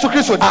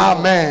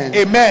 Amen.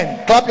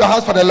 Amen. Clap your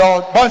hands for the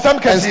Lord and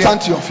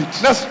stand to your feet.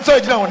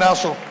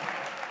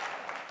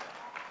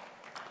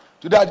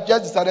 Today I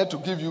just decided to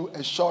give you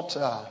a short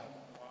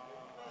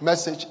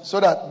message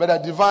so that Brother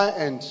Divine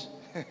and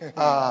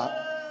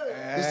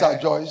Mr.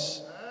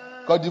 Joyce,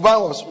 because Divine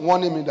was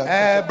warning me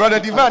that Brother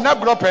Divine,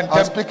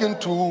 I'm speaking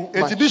to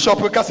my bishop.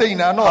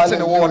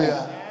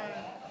 Hallelujah.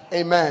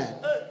 Amen.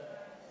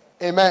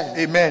 Amen.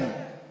 Amen.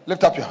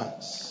 Lift up your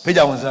hands.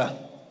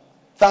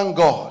 Thank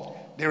God.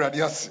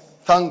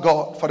 Thank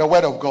God for the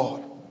word of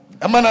God.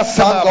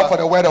 Thank God for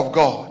the word of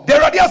God.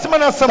 Thank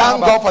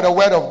God for the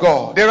word of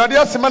God.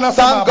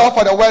 Thank God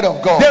for the word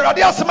of God. Thank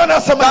God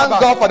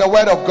for the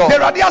word of God.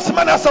 Thank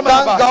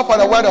God for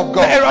the word of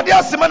God.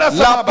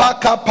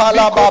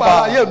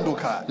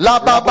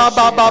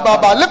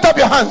 Lift up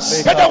your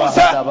hands.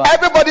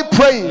 Everybody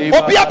praying.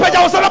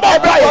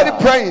 Everybody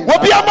praying.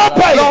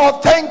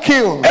 Lord, thank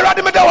you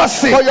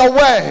for your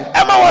word.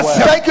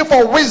 Thank you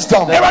for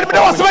wisdom. Thank you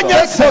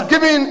for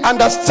giving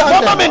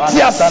understanding.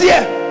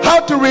 How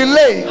to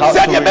relate with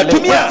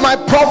my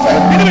prophet.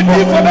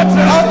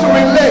 How to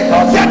relate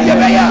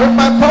with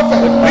my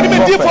prophet.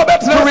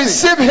 To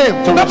receive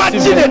him. To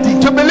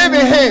believe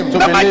in him. To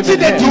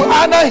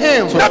honor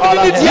him.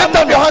 Lift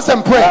up your hands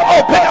and pray.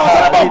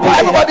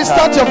 Everybody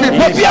stand your feet.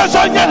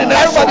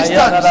 Everybody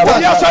stand.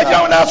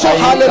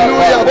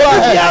 Hallelujah. Go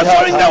ahead.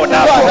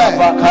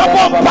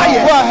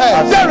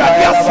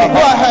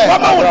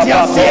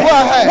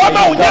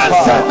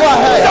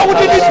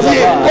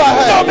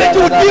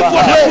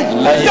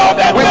 We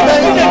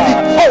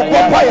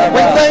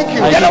thank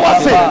you. We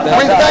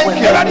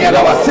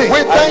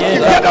thank you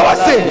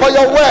for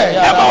your word,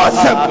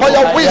 for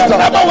your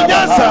wisdom,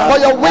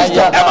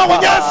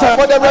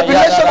 for the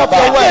revelation of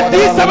your word.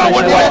 In the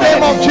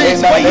name of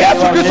Jesus,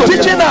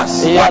 teaching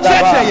us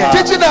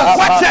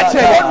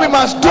what we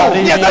must do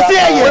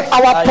with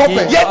our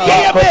prophet. We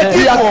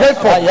are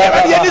grateful.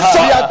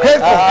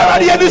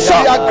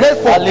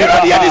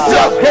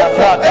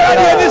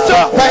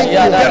 Thank you.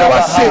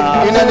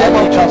 In the name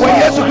of Jesus.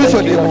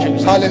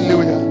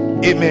 Hallelujah.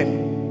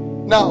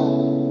 Amen. Now,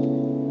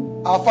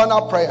 our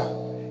final prayer.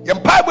 Now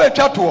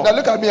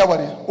look at me,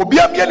 everybody.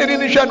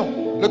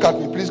 Look at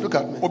me, please look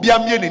at me.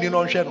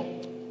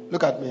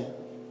 Look at me.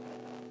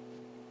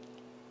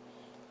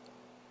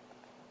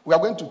 We are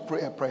going to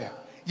pray a prayer.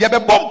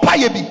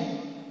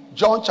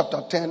 John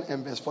chapter 10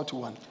 and verse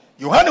 41.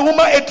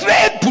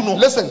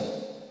 Listen.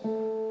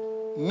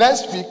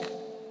 Next week,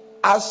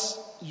 as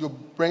you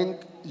bring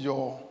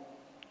your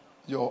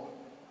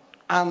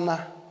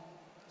Anna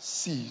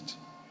seed,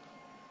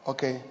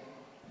 okay,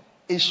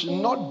 it should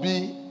not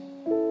be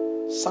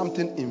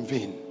something in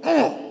vain.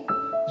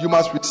 You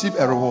must receive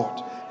a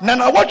reward.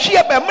 Matthew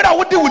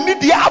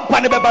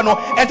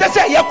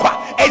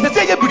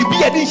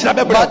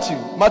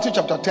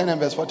chapter 10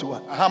 and verse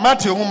 41.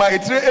 Matthew chapter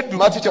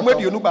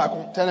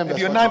 10 and verse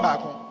 41.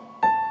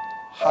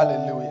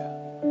 Hallelujah.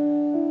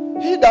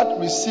 He that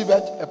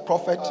receiveth a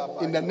prophet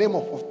in the name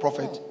of a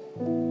prophet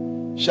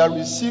shall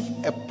receive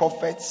a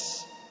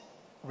prophet's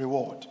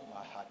reward.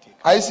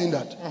 Are you seeing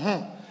that?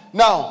 Mm-hmm.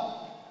 Now,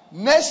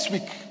 next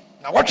week,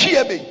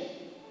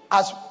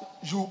 as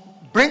you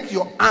bring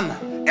your honor,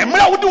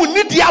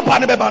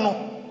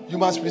 you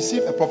must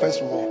receive a prophet's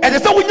reward. I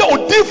get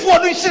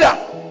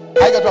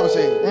what I'm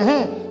saying?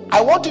 Mm-hmm. I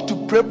want you to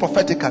pray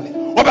prophetically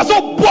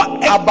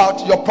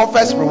about your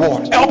prophet's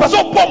reward. I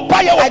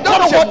don't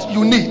know what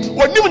you need.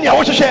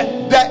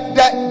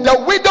 The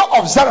widow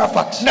of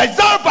Zarephath,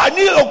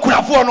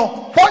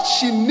 what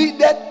she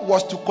needed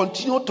was to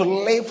continue to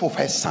live with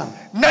her son.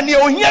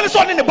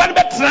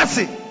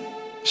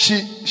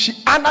 She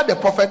honored the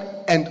prophet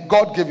and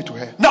God gave it to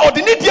her.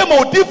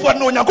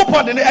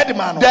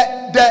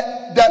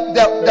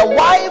 The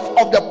wife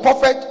of the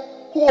prophet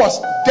who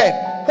was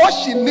dead, what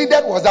she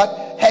needed was that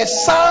her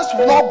sons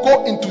will not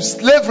go into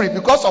slavery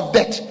because of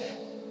death.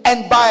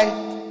 And by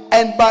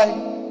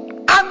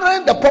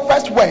honoring the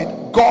prophet's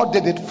word, God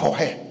did it for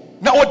her.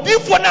 The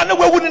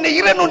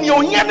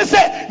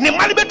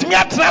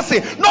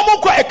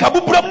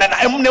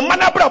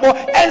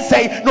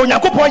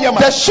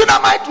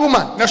Shunammite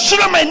woman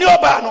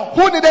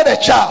who needed a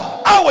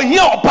child,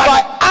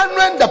 by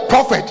honoring the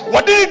prophet,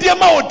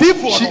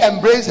 she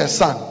embraced her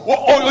son.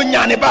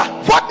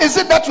 What is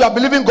it that you are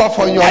believing God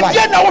for in your life?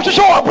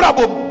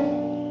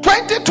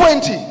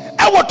 2020.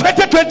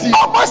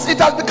 Almost it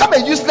has become a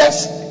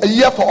useless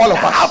year for all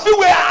of us. But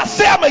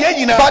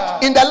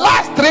in the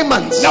last 3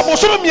 months,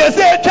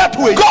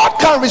 God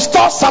can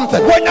restore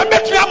something. I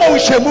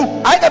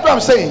get what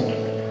I'm saying.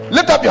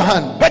 Lift up your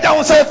hand.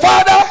 Say,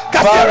 Father,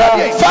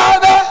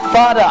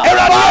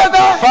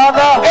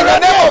 in the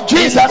name of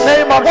Jesus,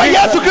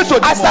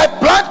 as I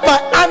plant my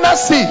Anna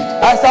seed,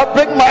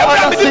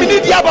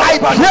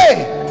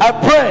 I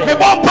pray.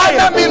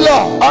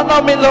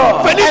 Honor me,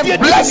 Lord.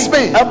 And bless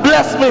me. I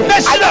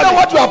don't know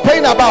what you are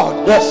praying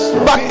about. Yes.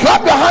 But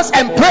clap your hands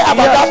and pray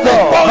about that thing.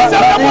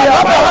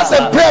 Clap your hands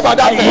and pray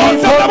about that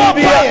thing.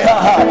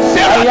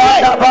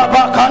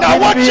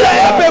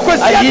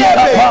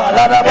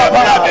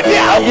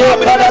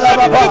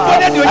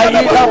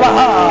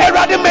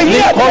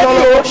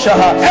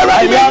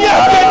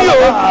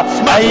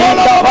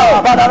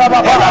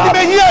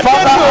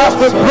 Father, as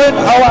we bring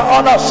our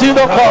honor seed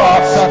of God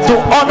to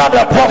honor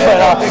the prophet,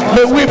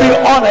 may we be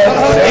honored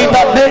in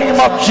the name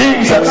of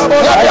Jesus.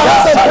 Clap your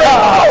hands and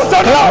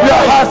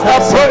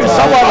pray.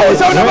 Somebody.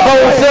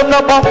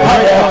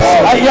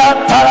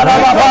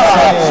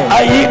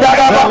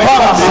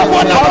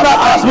 Honor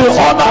as we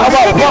honor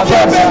our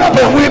prophet,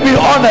 may we be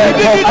honored.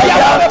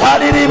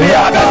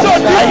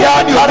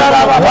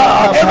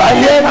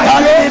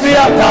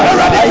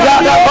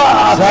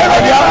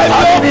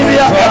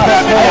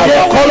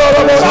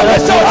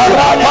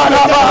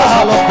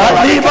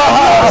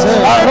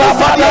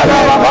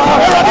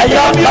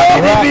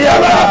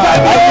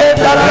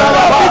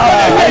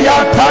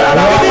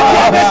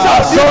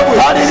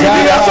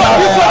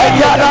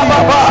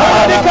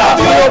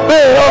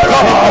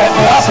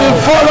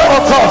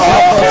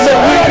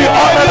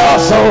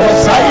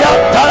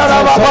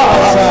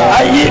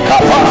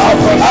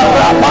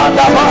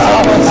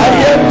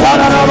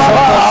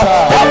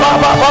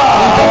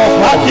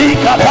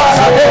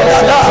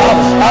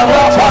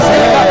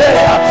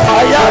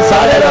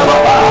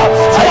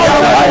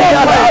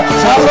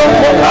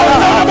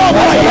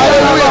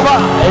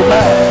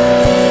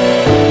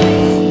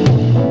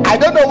 I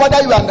don't know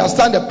whether you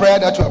understand the prayer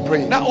that you are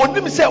praying. How many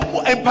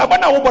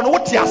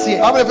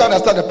of you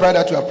understand the prayer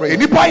that you are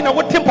praying? I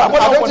don't think you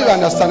are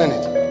understanding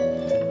it.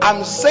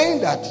 I'm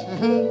saying that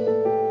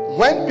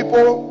when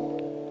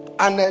people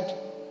honored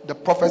the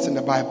prophets in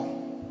the Bible,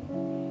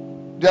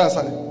 do you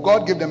understand it?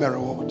 God gave them a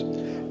reward.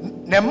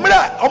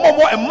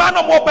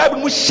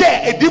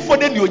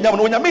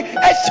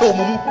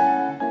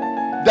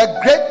 The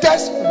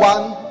greatest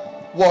one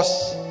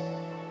was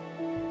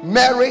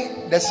Mary,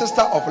 the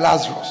sister of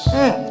Lazarus.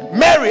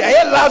 Mary,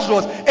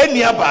 Lazarus,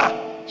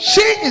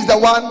 she is the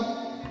one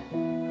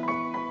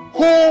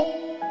who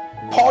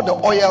poured the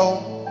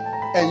oil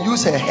and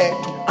used her hair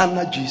to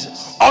honor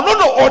Jesus.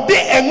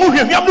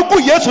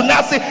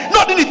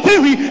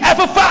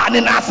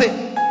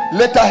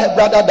 Later, her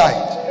brother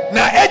died.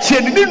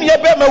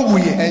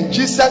 And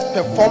Jesus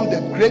performed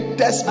the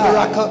greatest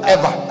miracle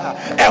ever.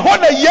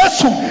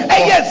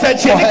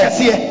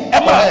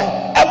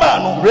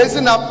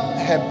 Raising up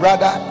her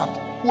brother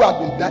who had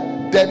been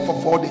dead for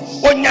 4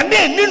 days.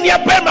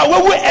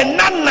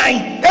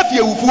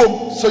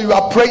 So you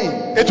are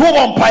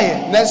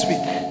praying next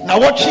week.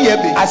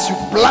 As you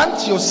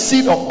plant your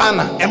seed of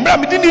honor into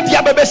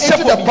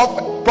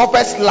the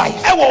prophet's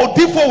life, you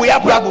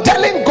are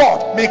telling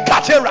God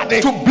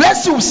to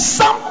bless you with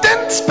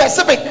something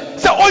specific.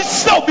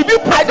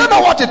 I don't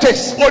know what it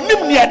is.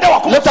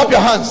 Lift up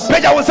your hands.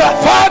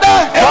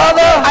 Father,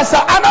 as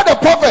I honor the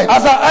prophet,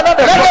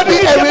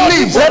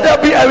 let there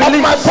be a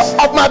release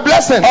of my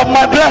blessing.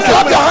 Clap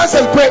your hands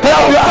and pray.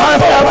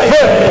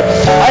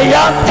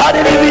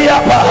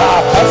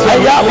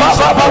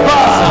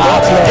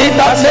 In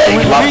the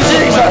name of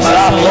Jesus, as I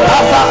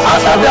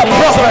honor the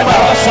prophet,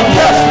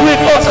 next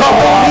week, oh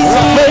God,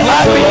 may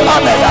I be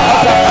honored,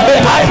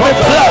 may I be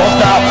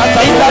blessed.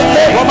 In the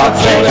name of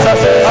Jesus,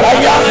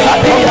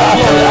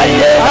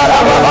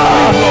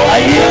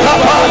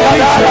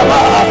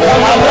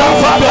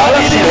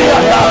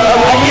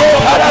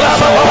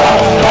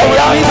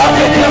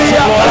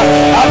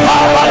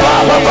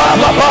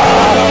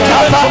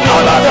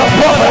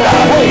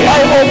 I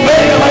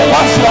obey my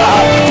master.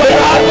 May I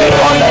be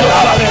honored.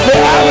 May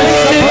I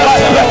receive my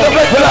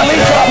specific blessing. In the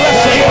name of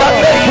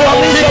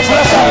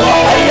Jesus,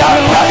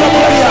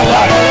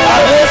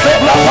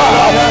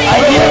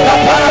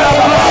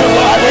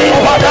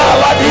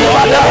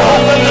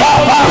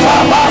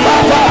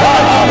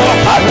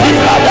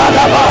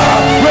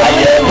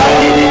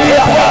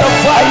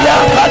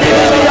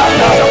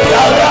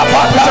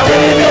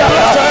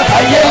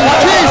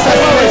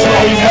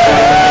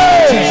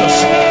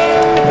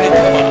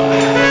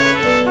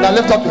 Now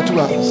lift up your two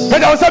hands.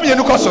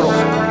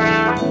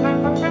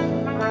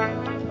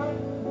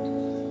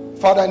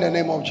 Father, in the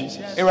name of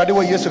Jesus,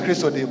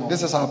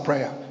 this is our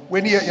prayer.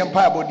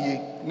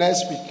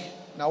 Next week,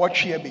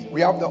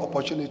 we have the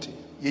opportunity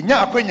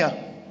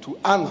to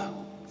honor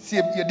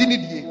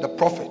the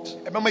prophet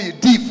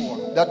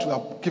that you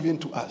have given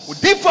to us,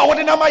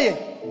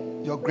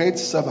 your great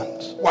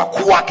servant,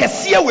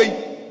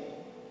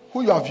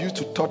 who you have used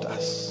to taught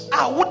us.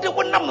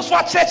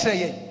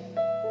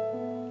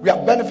 We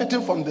are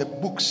benefiting from the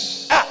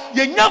books,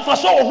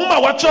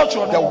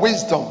 the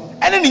wisdom,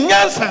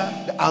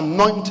 the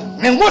anointing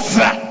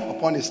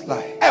upon his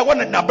life.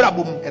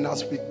 And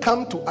as we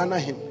come to honor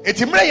him, we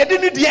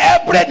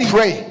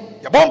pray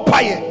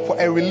for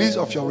a release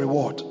of your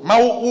reward.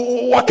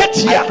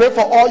 I pray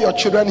for all your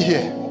children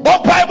here. I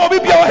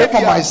pray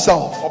for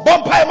myself.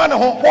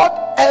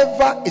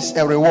 Whatever is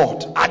a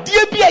reward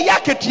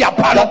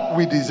that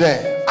we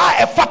deserve,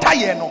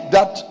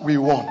 that we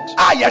want,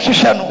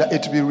 that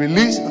it be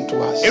released unto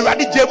us. In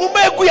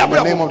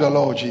the name of the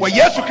Lord Jesus,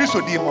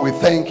 we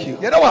thank you.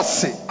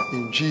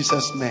 In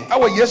Jesus' name.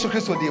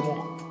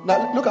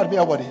 Now look at me,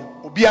 everybody.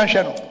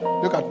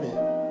 Look at me.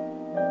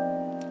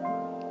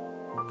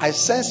 I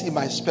sense in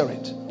my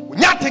spirit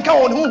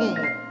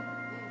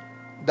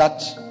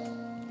that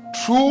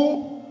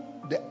through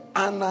the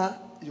honor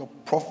your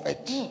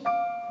prophet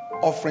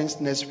offerings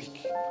next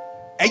week,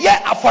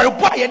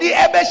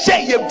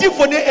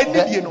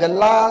 the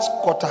last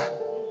quarter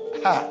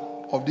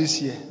of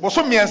this year,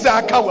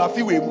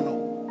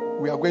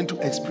 we are going to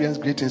experience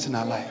great things in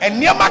our life. Are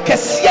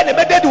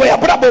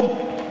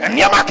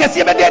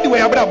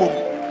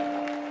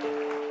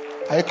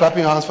you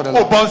clapping your hands for the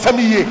Lord?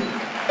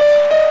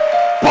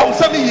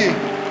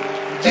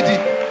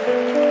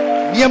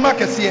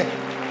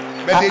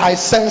 I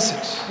sense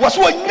it.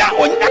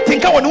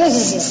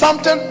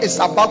 Something is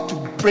about to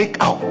break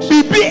out.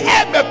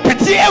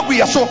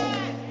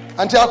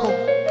 Antiako,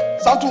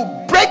 something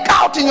will break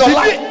out in your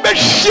life.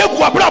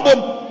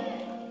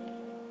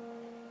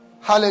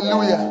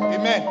 Hallelujah.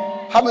 Amen.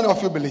 How many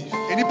of you believe?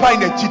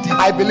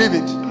 I believe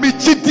it.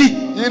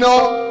 You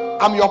know,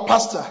 I'm your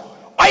pastor.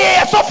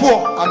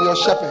 I'm your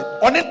shepherd.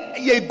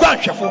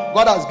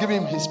 God has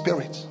given him his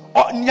spirit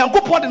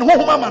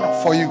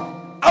for you.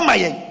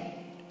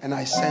 And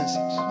I sense it.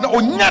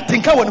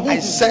 I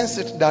sense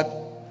it that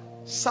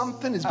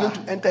something is going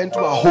to enter into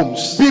our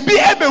homes,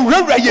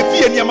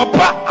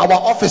 our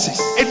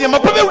offices,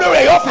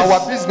 our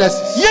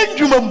businesses,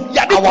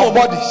 our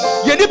bodies.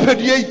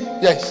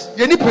 Yes.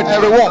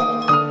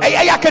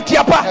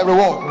 A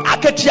reward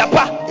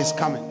is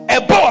coming.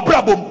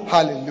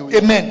 Hallelujah.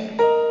 Amen.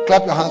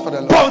 Clap your hands for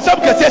the Lord.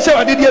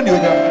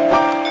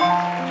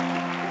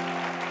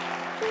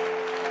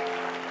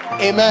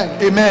 Amen.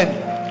 Amen.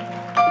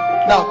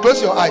 Now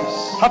close your eyes.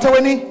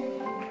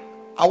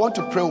 I want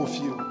to pray with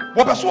you.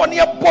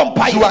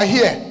 You are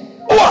here.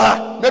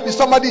 Maybe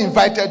somebody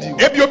invited you.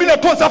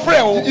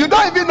 You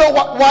don't even know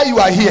why you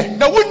are here.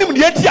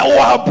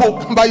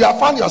 But you have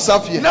found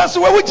yourself here.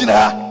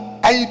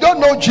 And you don't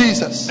know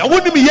Jesus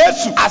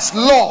as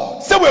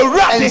Lord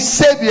and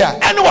Savior.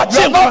 You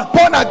are not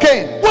born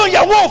again.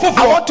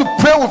 I want to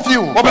pray with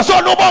you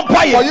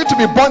for you to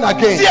be born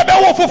again.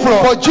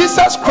 For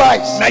Jesus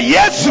Christ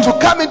to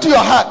come into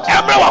your heart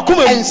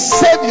and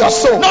save your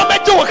soul.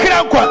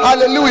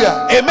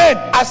 Hallelujah. Amen.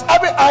 As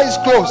every eye is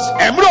closed,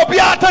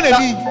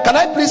 now, can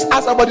I please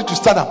ask everybody to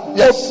stand up?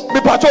 Yes.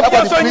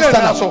 Everybody please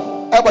stand up.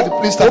 Everybody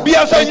please stand up.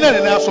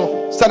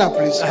 Stand up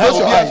please. Close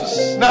your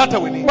eyes.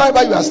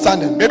 Wherever you are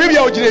standing.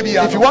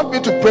 If you want me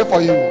to pray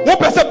for you,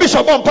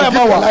 give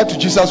your life to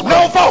Jesus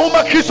Christ.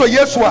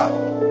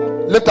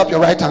 Lift up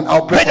your right hand.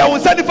 I'll pray for you.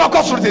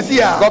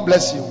 God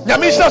bless you.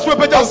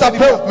 Pastor,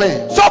 pray with me.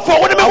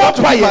 I want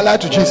to give my life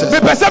to Jesus.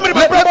 Lift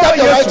up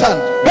your right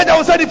hand.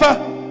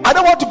 I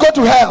don't want to go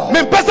to hell.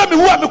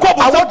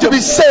 I want to be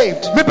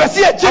saved.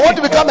 I want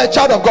to become a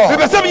child of God.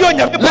 Lift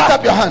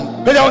up your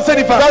hand.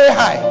 Very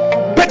high.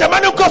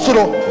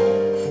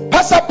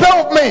 Pastor, pray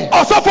with me.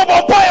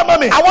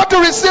 I want to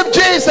receive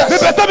Jesus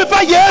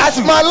as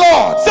my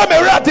Lord,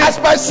 as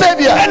my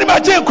Savior.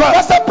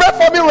 Pastor, pray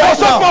for me right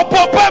now.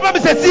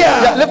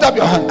 Yeah, lift up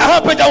your hand.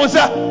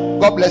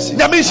 God bless you.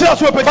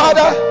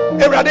 Father,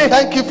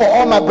 thank you for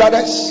all my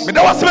brothers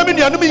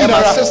and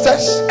my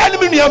sisters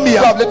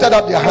who have lifted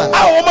up their hands.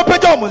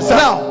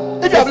 Now,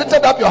 if you have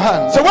lifted up your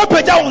hands,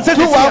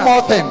 do one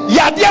more thing.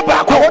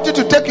 I want you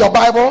to take your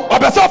Bible,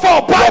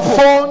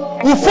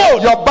 your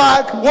phone, your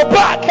bag,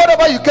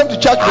 whatever you came to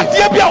church with,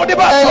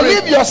 and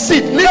leave your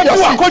seat,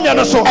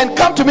 and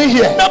come to me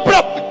here.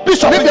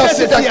 Leave your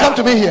seat and come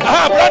to me here.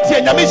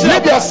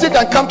 Leave your seat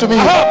and come to me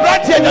here.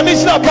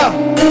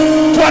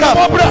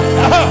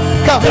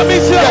 Come.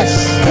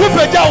 Yes.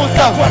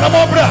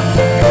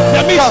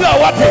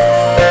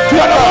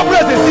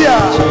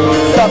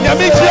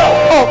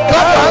 Oh,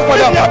 clap your hands for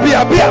them.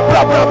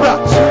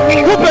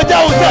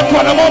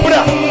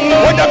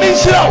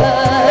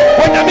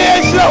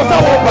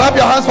 Clap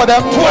your hands for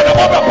them.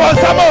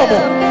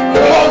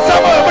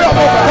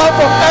 Come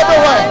from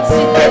everywhere.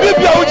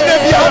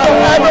 Come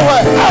from everywhere.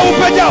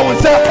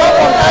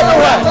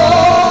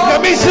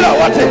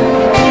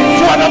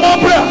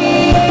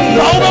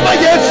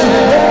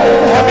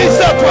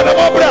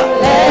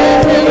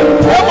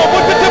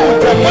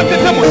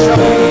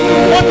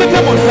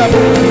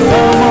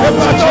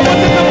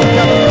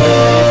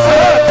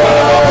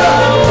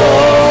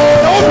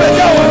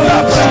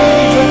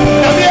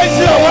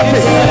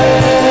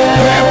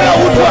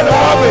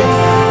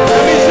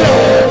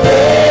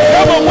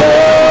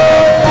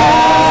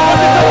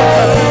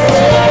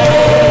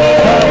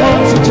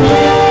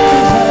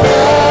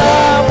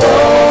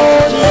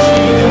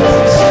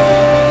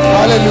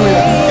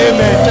 Hallelujah.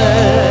 Amen.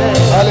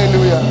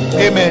 Hallelujah.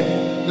 Amen.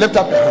 Lift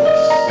up your hands.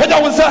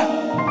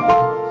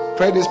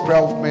 Pray this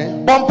prayer with me.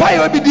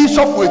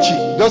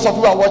 Those of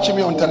you who are watching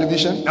me on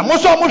television,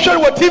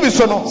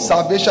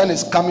 salvation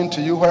is coming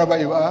to you wherever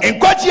you are. Those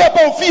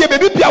of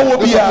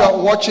you who are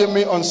watching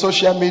me on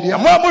social media,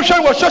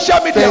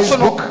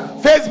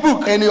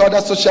 Facebook, any other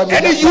social media,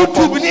 any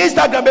YouTube,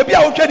 Instagram,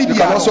 you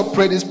can also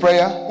pray this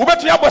prayer.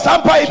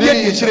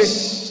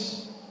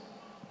 Jesus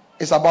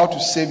is about to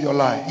save your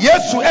life.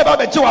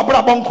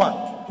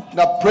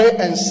 Now pray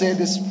and say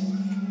this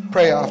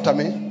prayer after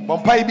me.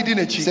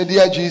 Say,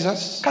 dear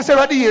Jesus,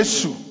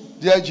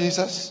 dear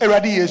Jesus,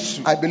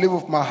 I believe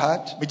with my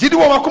heart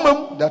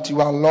that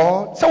you are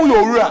Lord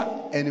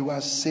and you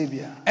are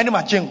Savior.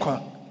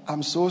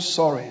 I'm so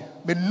sorry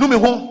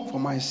for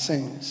my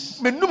sins.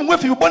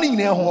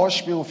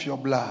 Wash me with your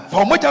blood.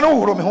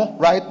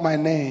 Write my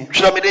name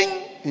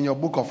in your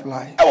book of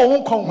life.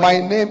 My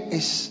name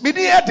is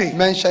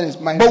mentioned is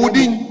my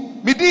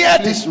name.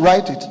 Please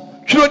write it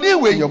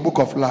in your book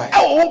of life.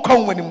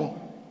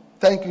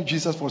 Thank you,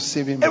 Jesus, for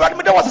saving me. Awurade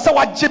meda wo ase sɛ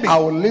wagye me. I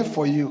will live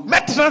for you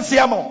Mɛtena ase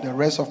ama wo. the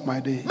rest of my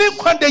days. Me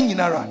nkwa da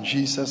nyinara. In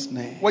Jesus'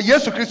 name. Wɔ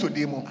Yesu Kristo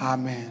din mu.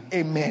 Amen.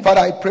 Amen.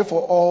 Father, I pray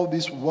for all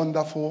these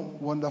wonderful,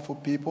 wonderful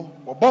people.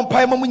 Wɔbɔ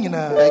mpae ma mu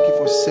nyinaa. Thank you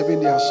for saving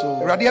their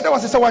souls. Awurade yɛda wo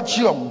ase sɛ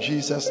wagye ɔmo. In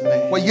Jesus'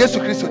 name. Wɔ Yesu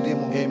Kristo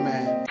din mu.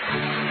 Amen.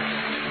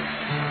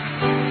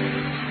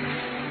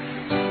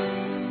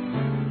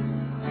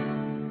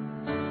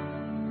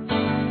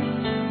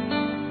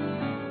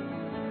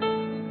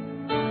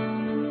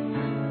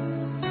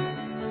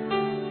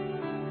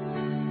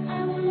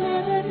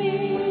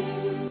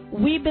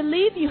 We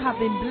believe you have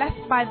been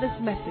blessed by this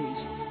message.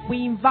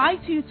 We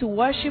invite you to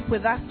worship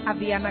with us at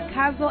the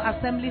Anakazo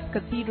Assemblies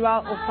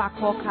Cathedral of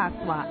Fako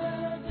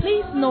Kaswa.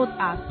 Please note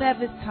our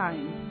service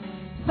times.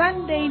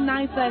 Sunday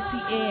 9:30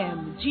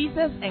 a.m.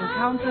 Jesus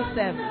Encounter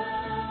Service.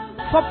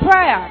 For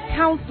prayer,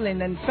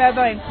 counseling and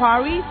further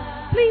inquiries,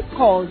 please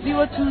call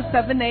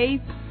 0278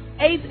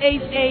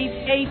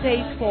 888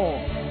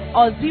 884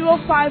 or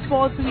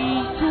 0543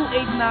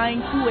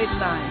 289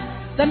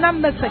 289. The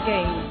numbers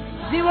again.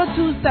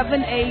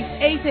 0278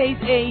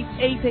 888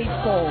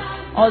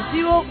 884 or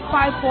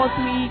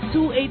 0543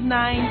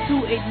 289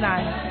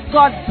 289.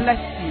 God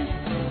bless you.